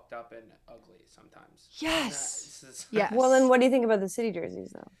look fucked up and ugly sometimes. Yes. Yes. Well, then what do you think about the city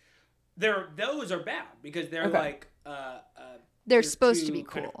jerseys, though? Those are bad because they're like they're supposed to be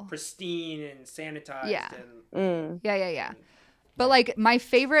cool, kind of pristine and sanitized. Yeah. And, yeah. But like my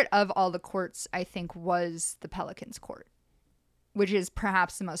favorite of all the courts, I think, was the Pelicans court, which is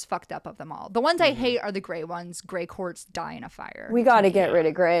perhaps the most fucked up of them all. The ones I hate are the gray ones. Gray courts die in a fire. We got to get rid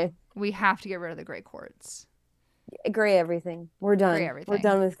of gray. We have to get rid of the gray courts. Gray everything. We're done. Gray everything. We're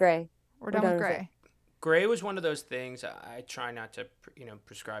done with gray. We're done with gray. Gray was one of those things. I try not to,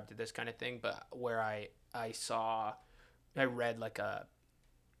 prescribe to this kind of thing, but where I read like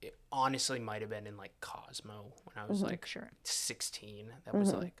it honestly might have been in like Cosmo when I was 16. That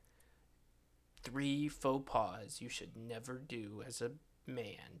was like 3 faux pas you should never do as a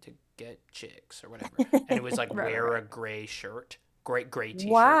man to get chicks or whatever. And it was like wear a gray shirt. great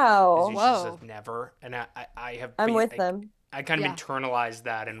t-shirt. Wow. She says never, and I have. I'm with them. I kind of internalized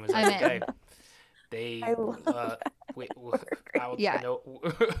that and was like, okay,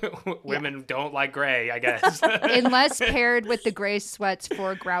 women don't like gray, I guess. Unless paired with the gray sweats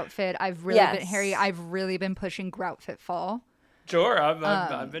for grout fit. I've really been pushing grout fit fall. Sure,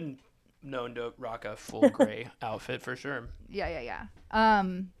 I've been known to rock a full gray outfit for sure. Yeah.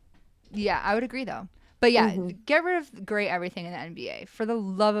 I would agree though. But yeah, get rid of gray everything in the NBA. For the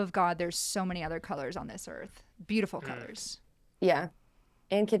love of God, there's so many other colors on this earth. Beautiful colors. Yeah.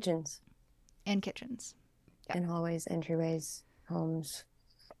 And kitchens. Yeah. And hallways, entryways, homes.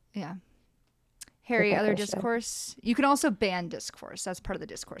 Yeah. Harry, other discourse. You can also ban discourse. That's part of the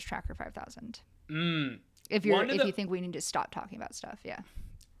discourse tracker 5000. If you think we need to stop talking about stuff, yeah.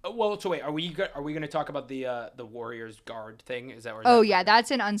 Well, so wait, are we going to talk about the Warriors guard thing? Is that?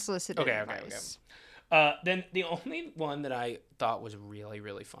 That's an unsolicited advice. Okay. Then the only one that I thought was really,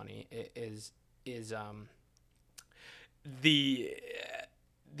 really funny is the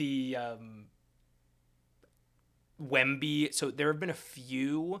Wemby. So there have been a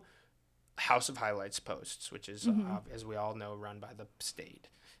few House of Highlights posts, which is as we all know, run by the state,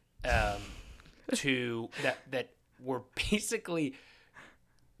 to that were basically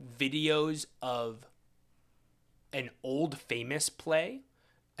videos of an old famous play,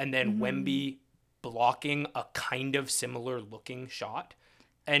 and then Wemby blocking a kind of similar looking shot,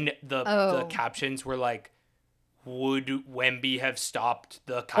 and the captions were like, "Would Wemby have stopped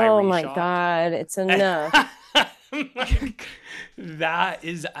the Kyrie shot?" Oh my God, it's enough.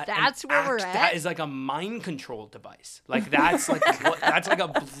 That's where we're at. That is like a mind control device. Like that's like that's like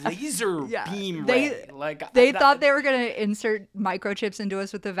a laser beam ray. Like they thought they were gonna insert microchips into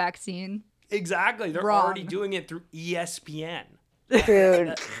us with the vaccine. Exactly, they're already doing it through ESPN,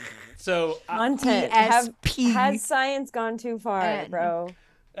 dude. So content has science gone too far, bro?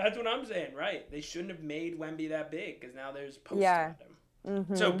 That's what I'm saying, right? They shouldn't have made Wemby that big because now there's posts about him.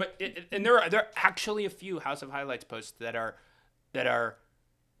 So, but there are actually a few House of Highlights posts that are.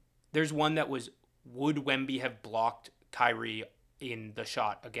 There's one that was, would Wemby have blocked Kyrie in the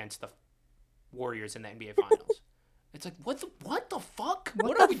shot against the Warriors in the NBA Finals? It's like, what the fuck?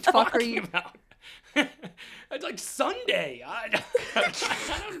 What are we talking about? It's like Sunday. I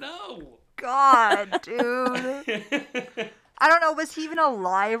don't know. God, dude. I don't know. Was he even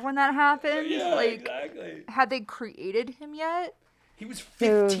alive when that happened? Yeah, exactly. Had they created him yet? He was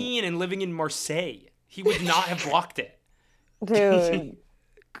 15 and living in Marseille. He would not have blocked it. Dude.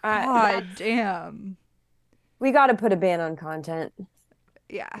 God damn. We got to put a ban on content.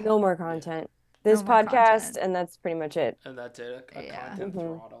 Yeah. No more content. This podcast, and that's pretty much it. And that's it. A content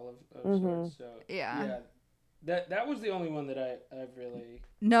throttle of sorts. So, yeah. That was the only one that I've really...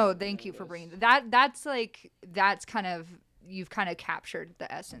 No, thank you for bringing that. That's kind of... You've kind of captured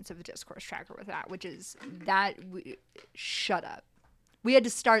the essence of a discourse tracker with that, which is that... shut up. We had to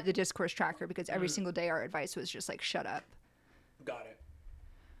start the discourse tracker because every single day our advice was just like, shut up. Got it.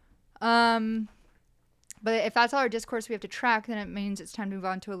 But if that's all our discourse we have to track, then it means it's time to move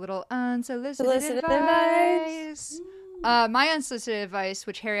on to a little unsolicited advice. My unsolicited advice,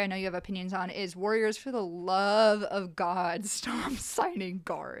 which Harry, I know you have opinions on, is Warriors, for the love of God, stop signing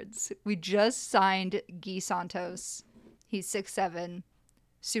guards. We just signed Guy Santos. He's 6'7".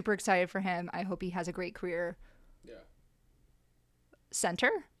 Super excited for him. I hope he has a great career. Yeah.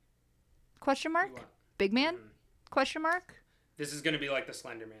 Center? Question mark? Big man? Question mark? This is going to be like the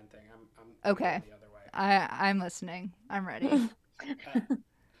Slender Man thing. I'm okay. The other way. I'm listening. I'm ready.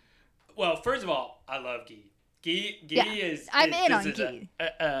 Well, first of all, I love Guy. Guy is. I'm in on Guy.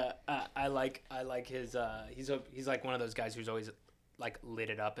 I like his. He's like one of those guys who's always like lit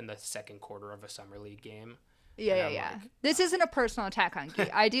it up in the second quarter of a summer league game. Yeah. Like, this isn't a personal attack on Guy.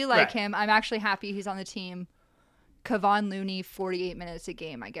 I do like him. I'm actually happy he's on the team. Kevon Looney, 48 minutes a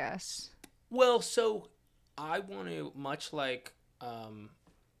game, I guess. Well, so I want to, much like,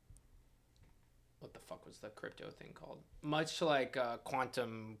 what the fuck was the crypto thing called? Much like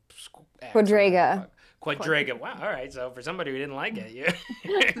quantum... Quadriga. Wow, all right. So for somebody who didn't like it, you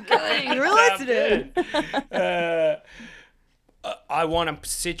listening. I want to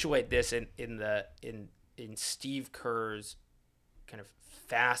situate this in Steve Kerr's kind of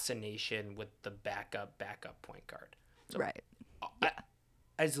fascination with the backup point guard. So right.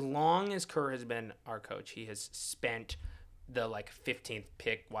 As long as Kerr has been our coach, he has spent the 15th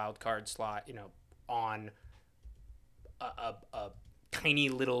pick wild card slot, on a tiny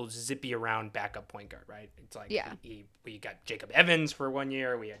little zippy around backup point guard, right? It's like we got Jacob Evans for 1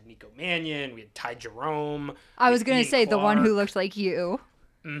 year, we had Nico Mannion, we had Ty Jerome. I was gonna say Clark. The one who looked like you,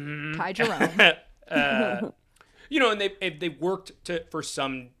 Ty Jerome. and they've worked for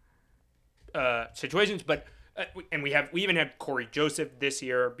some situations, but we even had Corey Joseph this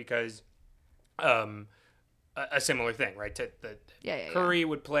year because a similar thing, right? Curry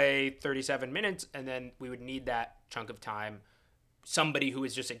would play 37 minutes, and then we would need that chunk of time. Somebody who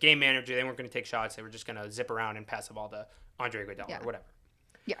was just a game manager, they weren't going to take shots. They were just going to zip around and pass the ball to Andre Iguodala or whatever.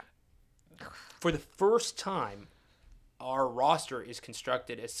 Yeah. For the first time, our roster is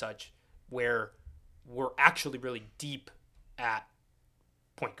constructed as such where we're actually really deep at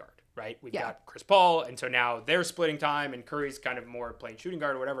point guard, right? We've got Chris Paul, and so now they're splitting time, and Curry's kind of more playing shooting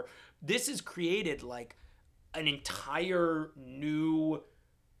guard or whatever. This has created like an entire new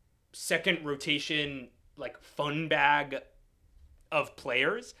second rotation, like fun bag of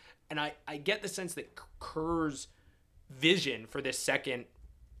players. And I get the sense that Kerr's vision for this second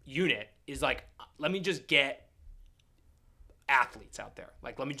unit is like, let me just get athletes out there.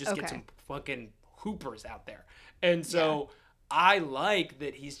 Like, let me just get some fucking hoopers out there. And so I like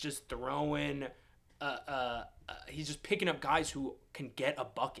that he's just throwing, he's just picking up guys who can get a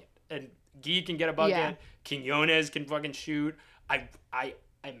bucket. And Guy can get a bucket. Yeah. Quinones can fucking shoot. I'm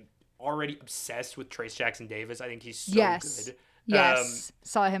already obsessed with Trace Jackson Davis. I think he's so good. Yes.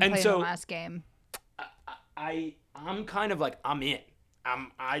 Saw him play in the last game. I'm kind of like, I'm in.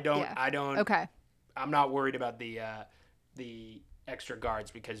 Okay. I'm not worried about the extra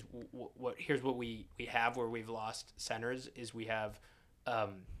guards because here's what we have where we've lost centers is we have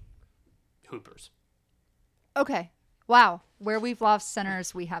hoopers. Okay. Wow. Where we've lost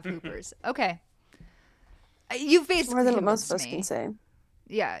centers, we have hoopers. Okay. You've basically more than what most of us me. can say.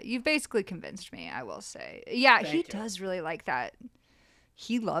 Yeah, you've basically convinced me, I will say. Yeah, Thank he you. does really like that.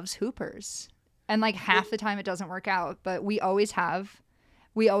 He loves hoopers. And like half the time it doesn't work out, but we always have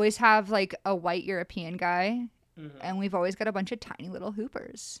like a white European guy, and we've always got a bunch of tiny little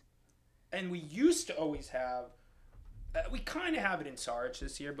hoopers. And we used to always have we kind of have it in Sarge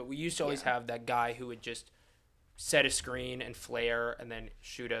this year, but we used to always have that guy who would just set a screen and flare and then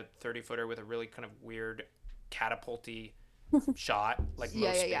shoot a 30-footer with a really kind of weird catapulty shot, like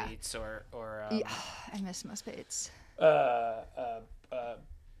Mo Spates or I miss Mo Spates.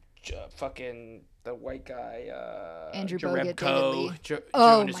 Fucking the white guy, Andrew Bogut, Jerebko, David Lee.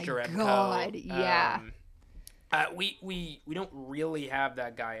 Jonas my Jerebko. God, yeah. We don't really have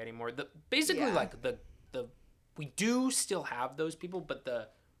that guy anymore. We do still have those people, but the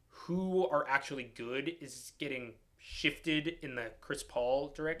who are actually good is getting shifted in the Chris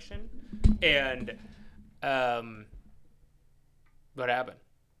Paul direction. And what happened?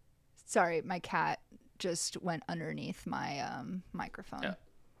 Sorry, my cat just went underneath my microphone. Yeah.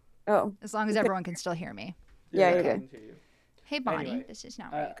 Oh. As long as everyone can still hear me. Yeah, you're good. Hey Bonnie, Anyway, this is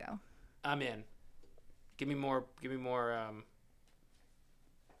not where you go. I'm in. Give me more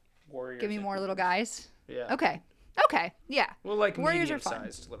warriors. Give me more little guys. Yeah. Okay. Yeah. Well, like Warriors are fun.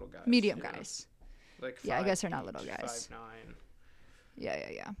 medium-sized little guys. Medium you know? guys. Like Yeah, I 5 guess they're not each, little guys. 5'9".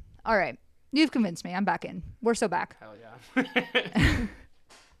 Yeah. All right. You've convinced me. I'm back in. We're so back. Hell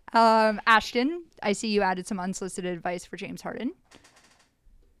yeah. Ashton, I see you added some unsolicited advice for James Harden.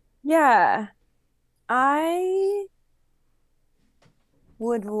 Yeah. I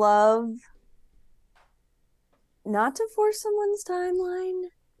would love not to force someone's timeline,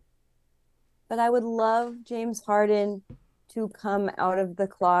 but I would love James Harden to come out of the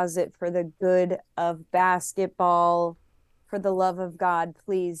closet for the good of basketball. For the love of God,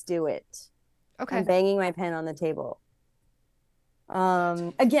 please do it. Okay. I'm banging my pen on the table.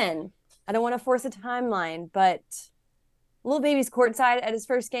 Again, I don't want to force a timeline, but Lil Baby's courtside at his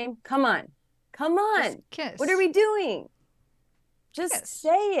first game. Come on. Just kiss. What are we doing? Just Kiss.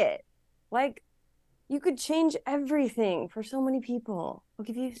 say it. Like, you could change everything for so many people. We'll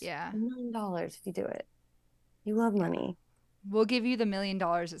give you $1 million if you do it. You love money. We'll give you the $1 million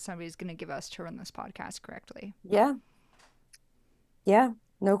that somebody's going to give us to run this podcast correctly. Yeah.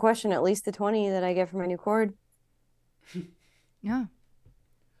 No question. At least the 20 that I get from my new cord. Yeah.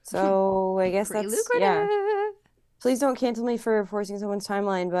 So I guess Pretty that's lucrative. yeah. Please don't cancel me for forcing someone's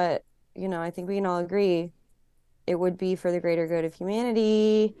timeline, but I think we can all agree it would be for the greater good of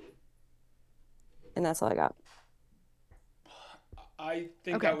humanity. And that's all I got. I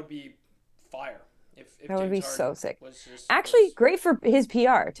think that would be fire. If that would James be Harden so sick. was Actually, great for his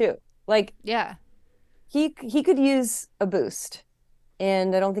PR too. Like, Yeah. he could use a boost,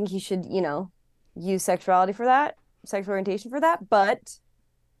 and I don't think he should, use sexual orientation for that. But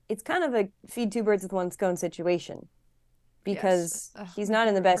it's kind of a feed two birds with one stone situation because he's not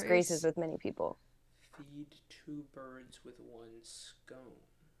in the best graces with many people. Feed two birds with one scone.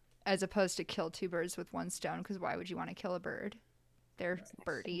 As opposed to kill two birds with one stone, because why would you want to kill a bird? They're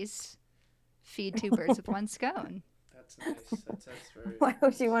birdies. Feed two birds with one scone. That's nice. That's very. Why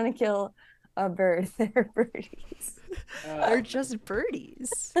would you want to kill a bird? They're birdies. They're just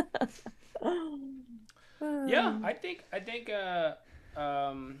birdies. Yeah, I think that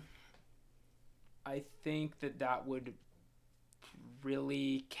would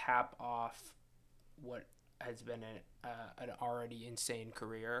really cap off what has been an already insane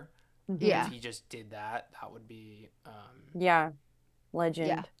career. Yeah. If he just did that, that would be legend.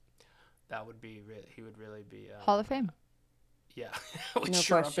 Yeah. That would be he would really be Hall of Fame. Yeah. Would No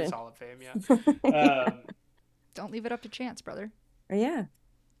sure up question. his Hall of Fame, yeah. Don't leave it up to chance, brother. Yeah.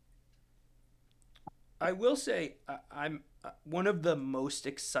 I will say I'm one of the most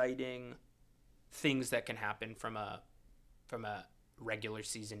exciting things that can happen from a regular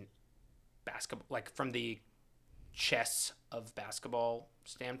season basketball, like from the chess of basketball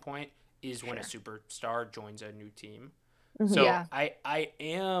standpoint, is when a superstar joins a new team. So Yeah. I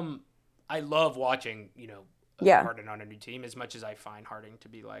love watching, Harden on a new team, as much as I find Harden to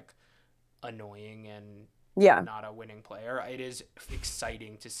be like annoying and not a winning player. It is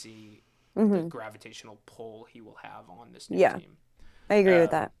exciting to see the gravitational pull he will have on this new team. I agree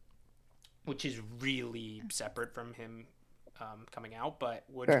with that. Which is really separate from him coming out, but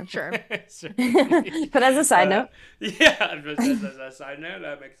would Sure. But as a side note, as a side note,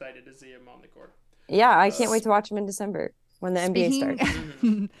 I'm excited to see him on the court. Yeah, I can't wait to watch him in December when the NBA starts.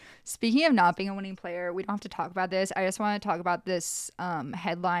 Speaking of not being a winning player, we don't have to talk about this. I just want to talk about this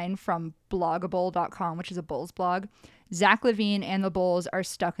headline from bloggable.com, which is a Bulls blog. Zach LaVine and the Bulls are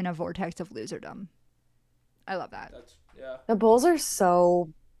stuck in a vortex of loserdom. I love that. The Bulls are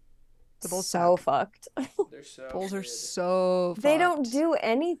so fucked. They're so Bulls are good. so fucked. They don't do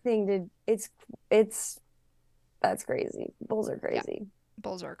anything to that's crazy. Bulls are crazy. Yeah.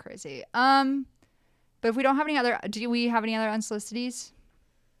 Bulls are crazy. But if we don't have any other, do we have any other unsolicities?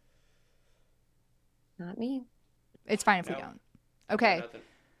 Not me. It's fine if we don't. Okay.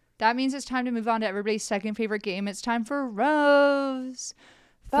 That means it's time to move on to everybody's second favorite game. It's time for Rose.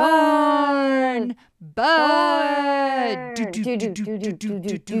 Fun. Bud.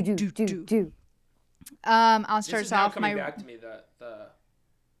 I'll start us off. Coming back to me the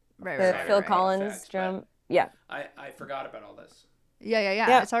Phil Collins effects, drum. Yeah. I forgot about all this.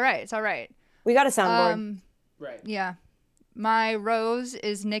 Yeah. It's all right. We got a soundboard. Right. Yeah. My Rose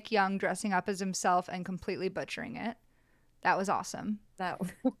is Nick Young dressing up as himself and completely butchering it. That was awesome. That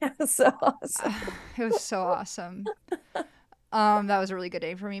was so awesome. It was so awesome. That was a really good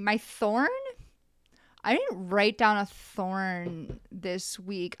day for me. My thorn, I didn't write down a thorn this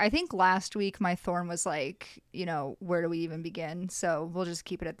week. I think last week my thorn was like, where do we even begin? So we'll just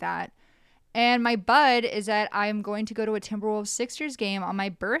keep it at that. And my bud is that I'm going to go to a Timberwolves Sixers game on my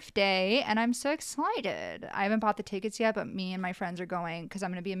birthday, and I'm so excited. I haven't bought the tickets yet, but me and my friends are going because I'm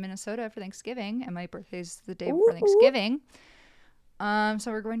going to be in Minnesota for Thanksgiving, and my birthday's the day before Thanksgiving. So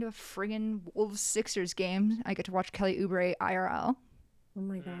we're going to a friggin' Wolves Sixers game. I get to watch Kelly Oubre IRL. Oh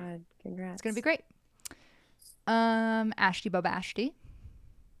my God. Congrats. It's going to be great. Ashty Bobashty.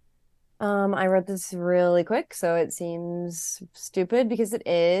 I wrote this really quick, so it seems stupid because it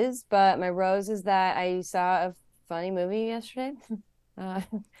is, but my rose is that I saw a funny movie yesterday.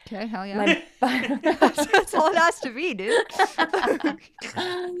 Okay, hell yeah. That's all it has to be, dude. Did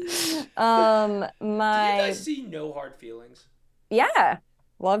you guys see No Hard Feelings? Yeah,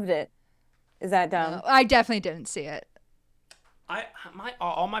 loved it. Is that dumb? I definitely didn't see it.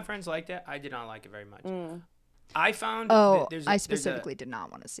 All my friends liked it. I did not like it very much. I found I specifically did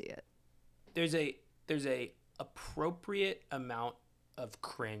not want to see it. There's a appropriate amount of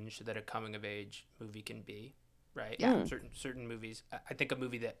cringe that a coming of age movie can be, right? Yeah. Certain movies. I think a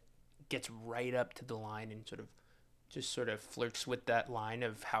movie that gets right up to the line and sort of flirts with that line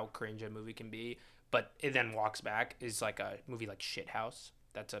of how cringe a movie can be, but it then walks back is like a movie like Shithouse.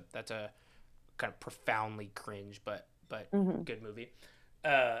 That's a kind of profoundly cringe but good movie.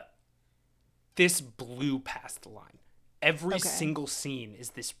 This blew past the line. Every single scene is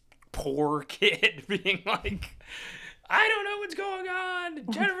this poor kid being like, I don't know what's going on.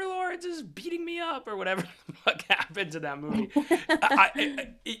 Jennifer Lawrence is beating me up or whatever the fuck happens in that movie.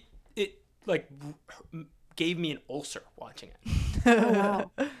 It like gave me an ulcer watching it. Oh,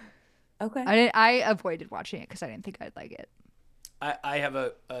 wow. Okay. I avoided watching it because I didn't think I'd like it. I have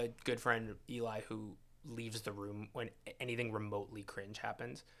a good friend, Eli, who leaves the room when anything remotely cringe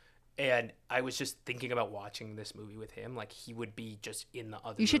happens. And I was just thinking about watching this movie with him. Like, he would be just in the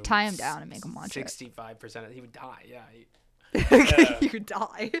other You should room tie him down and make him watch 65% of he would die, yeah. You could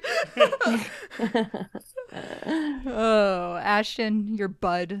die. Oh, Ashton, your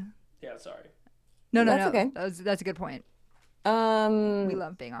bud. Yeah, sorry. No. That's okay. That's a good point. We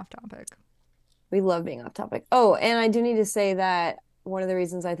love being off topic. We love being off topic. Oh, and I do need to say that one of the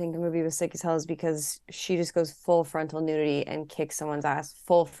reasons I think the movie was sick as hell is because she just goes full frontal nudity and kicks someone's ass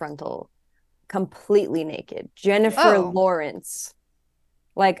full frontal, completely naked. Jennifer Lawrence,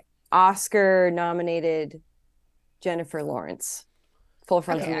 like Oscar nominated Jennifer Lawrence, full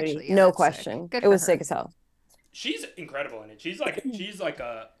frontal nudity, actually, yeah, no question. It was sick as hell. She's incredible in it. She's like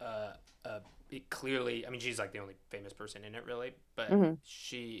it clearly. I mean, she's like the only famous person in it, really. But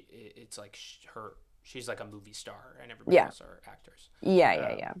it's like she's like a movie star, and everybody else are actors.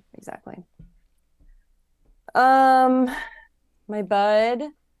 Yeah, exactly. My bud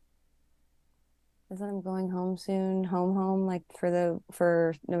is that I'm going home soon, home, like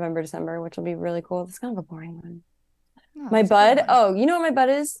for November, December, which will be really cool. It's kind of a boring one. No, my bud. Oh, you know what my bud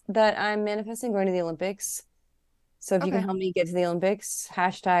is? That I'm manifesting going to the Olympics. So if you can help me get to the Olympics,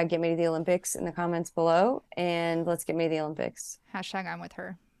 hashtag get me to the Olympics in the comments below, and let's get me to the Olympics. Hashtag I'm with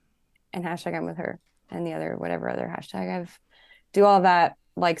her. And hashtag I'm with her. And the other, whatever other hashtag I've do all that,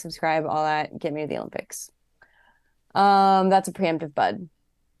 like, subscribe, all that, get me to the Olympics. That's a preemptive bud.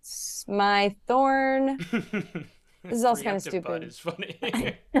 My thorn. This is also kind of stupid. Bud is funny.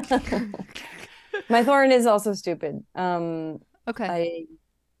 My thorn is also stupid.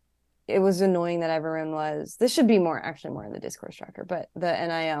 It was annoying that everyone was. This should be more in the Discourse tracker, but the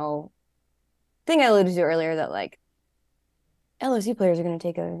NIL thing I alluded to earlier, that like LSU players are going to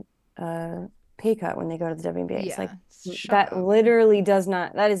take a pay cut when they go to the WNBA. It's like that literally does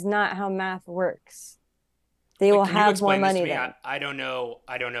not. That is not how math works. They will have more money. Then. I don't know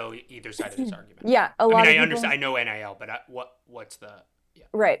either side of this argument. Yeah, I understand. I know NIL, but what's the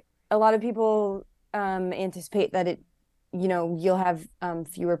right? A lot of people anticipate that you'll have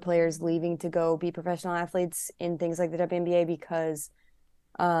fewer players leaving to go be professional athletes in things like the WNBA because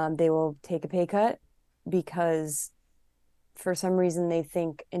they will take a pay cut because for some reason they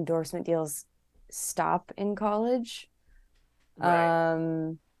think endorsement deals stop in college.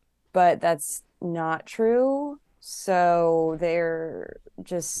 Right. But that's not true. So they're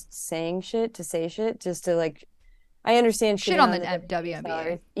just saying shit to say shit just to like, I understand shit on the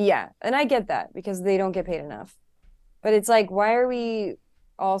WNBA. Yeah. And I get that because they don't get paid enough. But it's like, why are we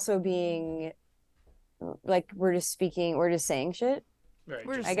also being like, we're just saying shit? Right.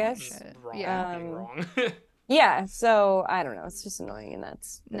 We're just I guess. Shit. Wrong. Yeah. Being wrong. Yeah. So I don't know. It's just annoying. And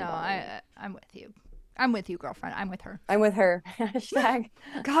that's. No, I'm with you. I'm with you, girlfriend. I'm with her. I'm with her. Hashtag.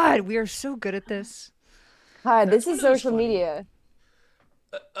 God, we are so good at this. God, this is social media.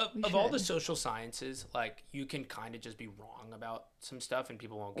 Of all the social sciences, like you can kind of just be wrong about some stuff and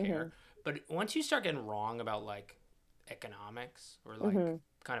people won't care. But once you start getting wrong about like economics or like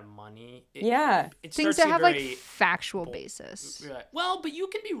kind of money, it things that have like factual basis. Right. Well, but you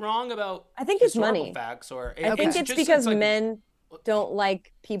can be wrong about I think it's money facts, or I think it's because like, men don't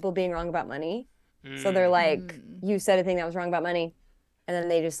like people being wrong about money. So they're like, you said a thing that was wrong about money, and then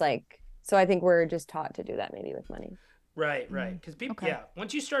they just like. So I think we're just taught to do that maybe with money. Right. Because people,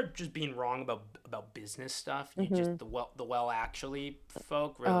 once you start just being wrong about business stuff, you just the actually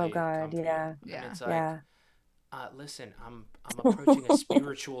folk really. Oh God, yeah. And it's like, listen, I'm approaching a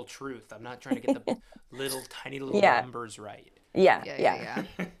spiritual truth. I'm not trying to get the tiny little numbers right. Yeah.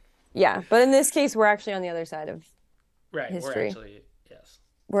 Yeah, but in this case, we're actually on the other side of history.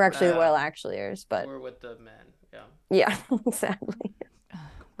 We're actually the well actuallyers, but we're with the men. Yeah, exactly.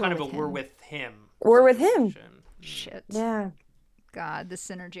 We're with him. We're with him. Shit. Yeah. God, the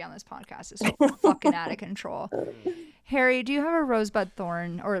synergy on this podcast is so fucking out of control. Harry, do you have a rose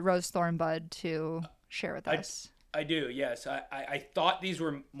thorn bud to share with us? I do, yes. I thought these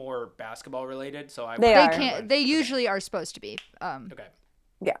were more basketball related, so they usually are supposed to be. Okay.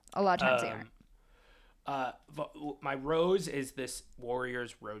 Yeah. A lot of times they aren't. My rose is this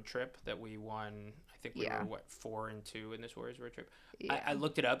Warriors road trip that we won. I think we were 4-2 in this Warriors road trip. Yeah. I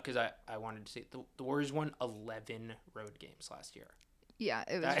looked it up because I wanted to see the Warriors won 11 road games last year. Yeah,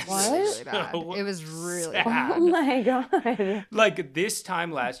 it was really bad. It was really bad. Oh my God. Like this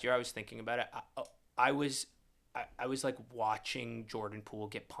time last year, I was thinking about it. I was like watching Jordan Poole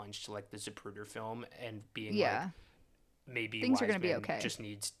get punched to like the Zapruder film and being like, maybe things are going to be okay. Just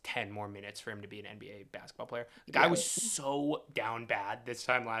needs 10 more minutes for him to be an NBA basketball player. Like I was so down bad this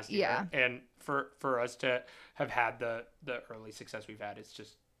time last year. And for us to have had the early success we've had, it's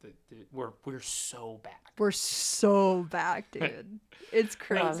just we're so back. We're so back, dude. It's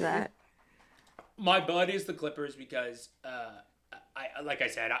crazy. My bud is the Clippers because I like I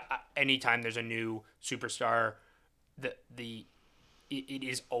said, anytime there's a new superstar, it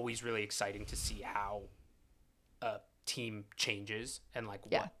is always really exciting to see how team changes and like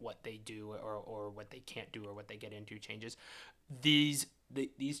what they do or what they can't do or what they get into changes. These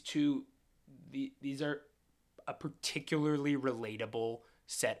two these are a particularly relatable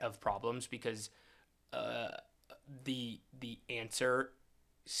set of problems because the answer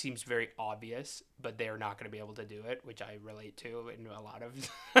seems very obvious, but they're not going to be able to do it, which I relate to in a lot of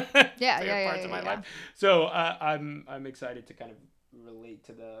parts of my life. So I'm excited to kind of relate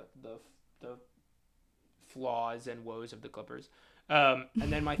to the flaws and woes of the Clippers. And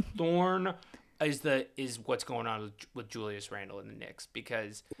then my thorn is what's going on with Julius Randle and the Knicks,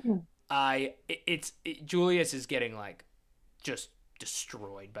 because Julius is getting like just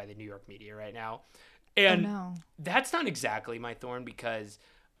destroyed by the New York media right now. And that's not exactly my thorn, because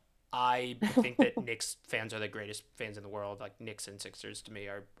I think that Knicks fans are the greatest fans in the world. Like, Knicks and Sixers to me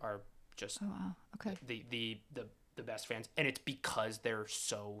are just the best fans, and it's because they're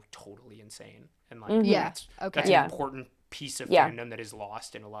so totally insane. And like that's an important piece of fandom that is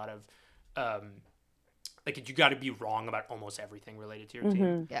lost in a lot of like, you got to be wrong about almost everything related to your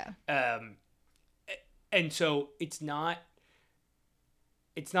team. And so it's not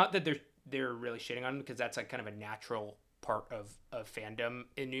that they're really shitting on them, because that's like kind of a natural part of fandom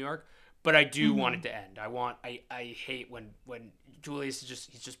in New York, but I do want it to end. I hate when Julius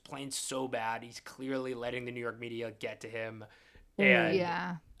he's just playing so bad. He's clearly letting the New York media get to him.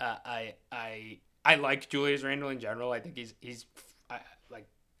 And I like Julius Randle in general. I think he's like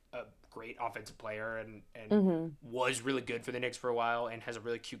a great offensive player, and was really good for the Knicks for a while, and has a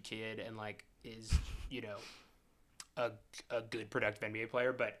really cute kid, and like is, you know, a good productive NBA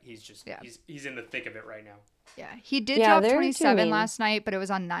player, but he's just he's in the thick of it right now. Yeah, he did drop 27 last night, but it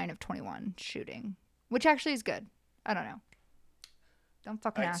was on 9 of 21 shooting, which actually is good. I don't know. Don't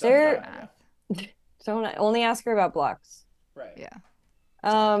fucking ask her about math. Don't only ask her about blocks. Right. Yeah.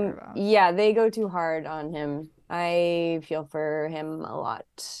 Yeah, they go too hard on him. I feel for him a lot.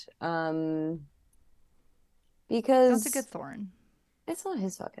 Because that's a good thorn. It's not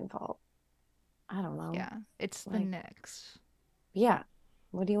his fucking fault. I don't know. Yeah, it's like, the Knicks. Yeah.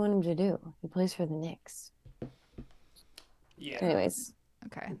 What do you want him to do? He plays for the Knicks. Yeah. Anyways.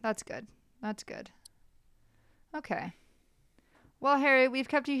 Okay, that's good. That's good. Okay. Well, Harry, we've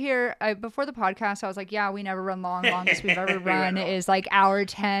kept you here. Before the podcast, I was like, yeah, we never run long. Longest we've ever run is like hour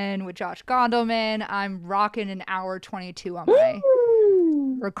 10 with Josh Gondelman. I'm rocking an hour 22 on my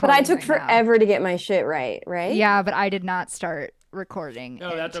recording. But I took forever to get my shit right? Yeah, but I did not start recording.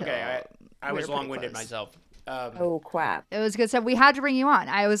 No, that's okay. I was long-winded myself. Oh crap! It was good stuff. We had to bring you on.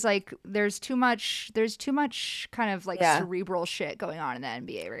 I was like, there's too much kind of like cerebral shit going on in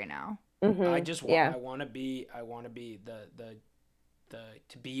the NBA right now. I just want. I want to be the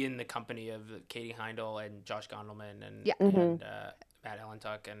to be in the company of Katie Heindel and Josh Gondelman and Matt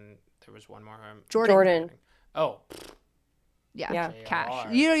Allentuck, and there was one more. Jordan. Oh. Yeah. Cash.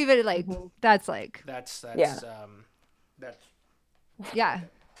 You don't even like. That's like. That's. Yeah.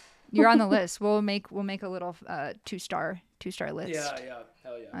 You're on the list. We'll make a little two-star list. Yeah,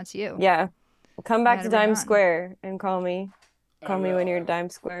 hell yeah. That's you. Yeah. Come back to Times Square and call me. Call me when you're in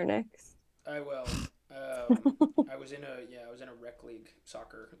Times Square next. I will. I was in a rec league,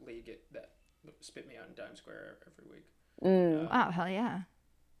 soccer league that spit me out in Times Square every week. Wow, hell yeah.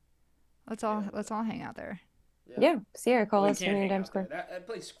 Let's all hang out there. Yeah, Sierra, call us when you're in Times Square. That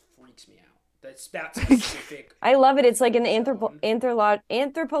place freaks me out. That's specific. I love it. It's like an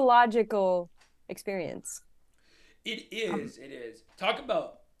anthropological experience. It is. It is. Talk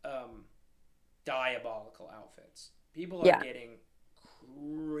about diabolical outfits. People are getting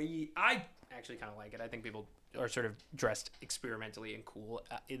crazy. I actually kind of like it. I think people are sort of dressed experimentally and cool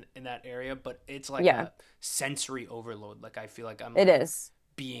in that area, but it's like a sensory overload. Like, I feel like I'm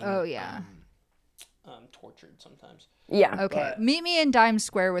being tortured sometimes. Yeah. Okay. Meet me in Times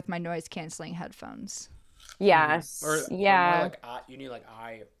Square with my noise canceling headphones. Yes. Or like you need like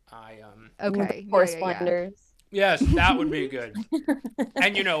okay. Or splendors. Yes, that would be good.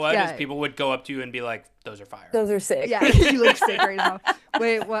 And you know what? Is people would go up to you and be like, "Those are fire. Those are sick." Yeah, you look sick right now.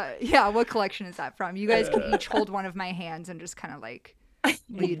 Wait, what? Yeah, what collection is that from? You guys can each hold one of my hands and just kind of like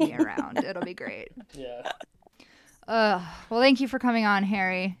lead me around. It'll be great. Yeah. Well, thank you for coming on,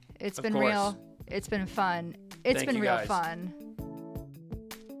 Harry. It's been real. It's been fun. It's been real fun.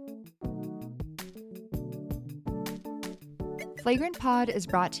 Flagrant Pod is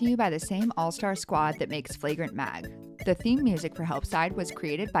brought to you by the same all-star squad that makes Flagrant Mag. The theme music for Helpside was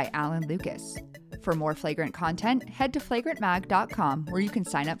created by Alan Lucas. For more Flagrant content, head to flagrantmag.com, where you can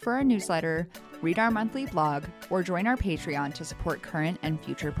sign up for our newsletter, read our monthly blog, or join our Patreon to support current and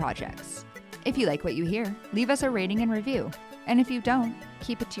future projects. If you like what you hear, leave us a rating and review. And if you don't,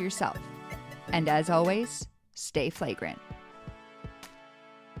 keep it to yourself. And as always, stay flagrant.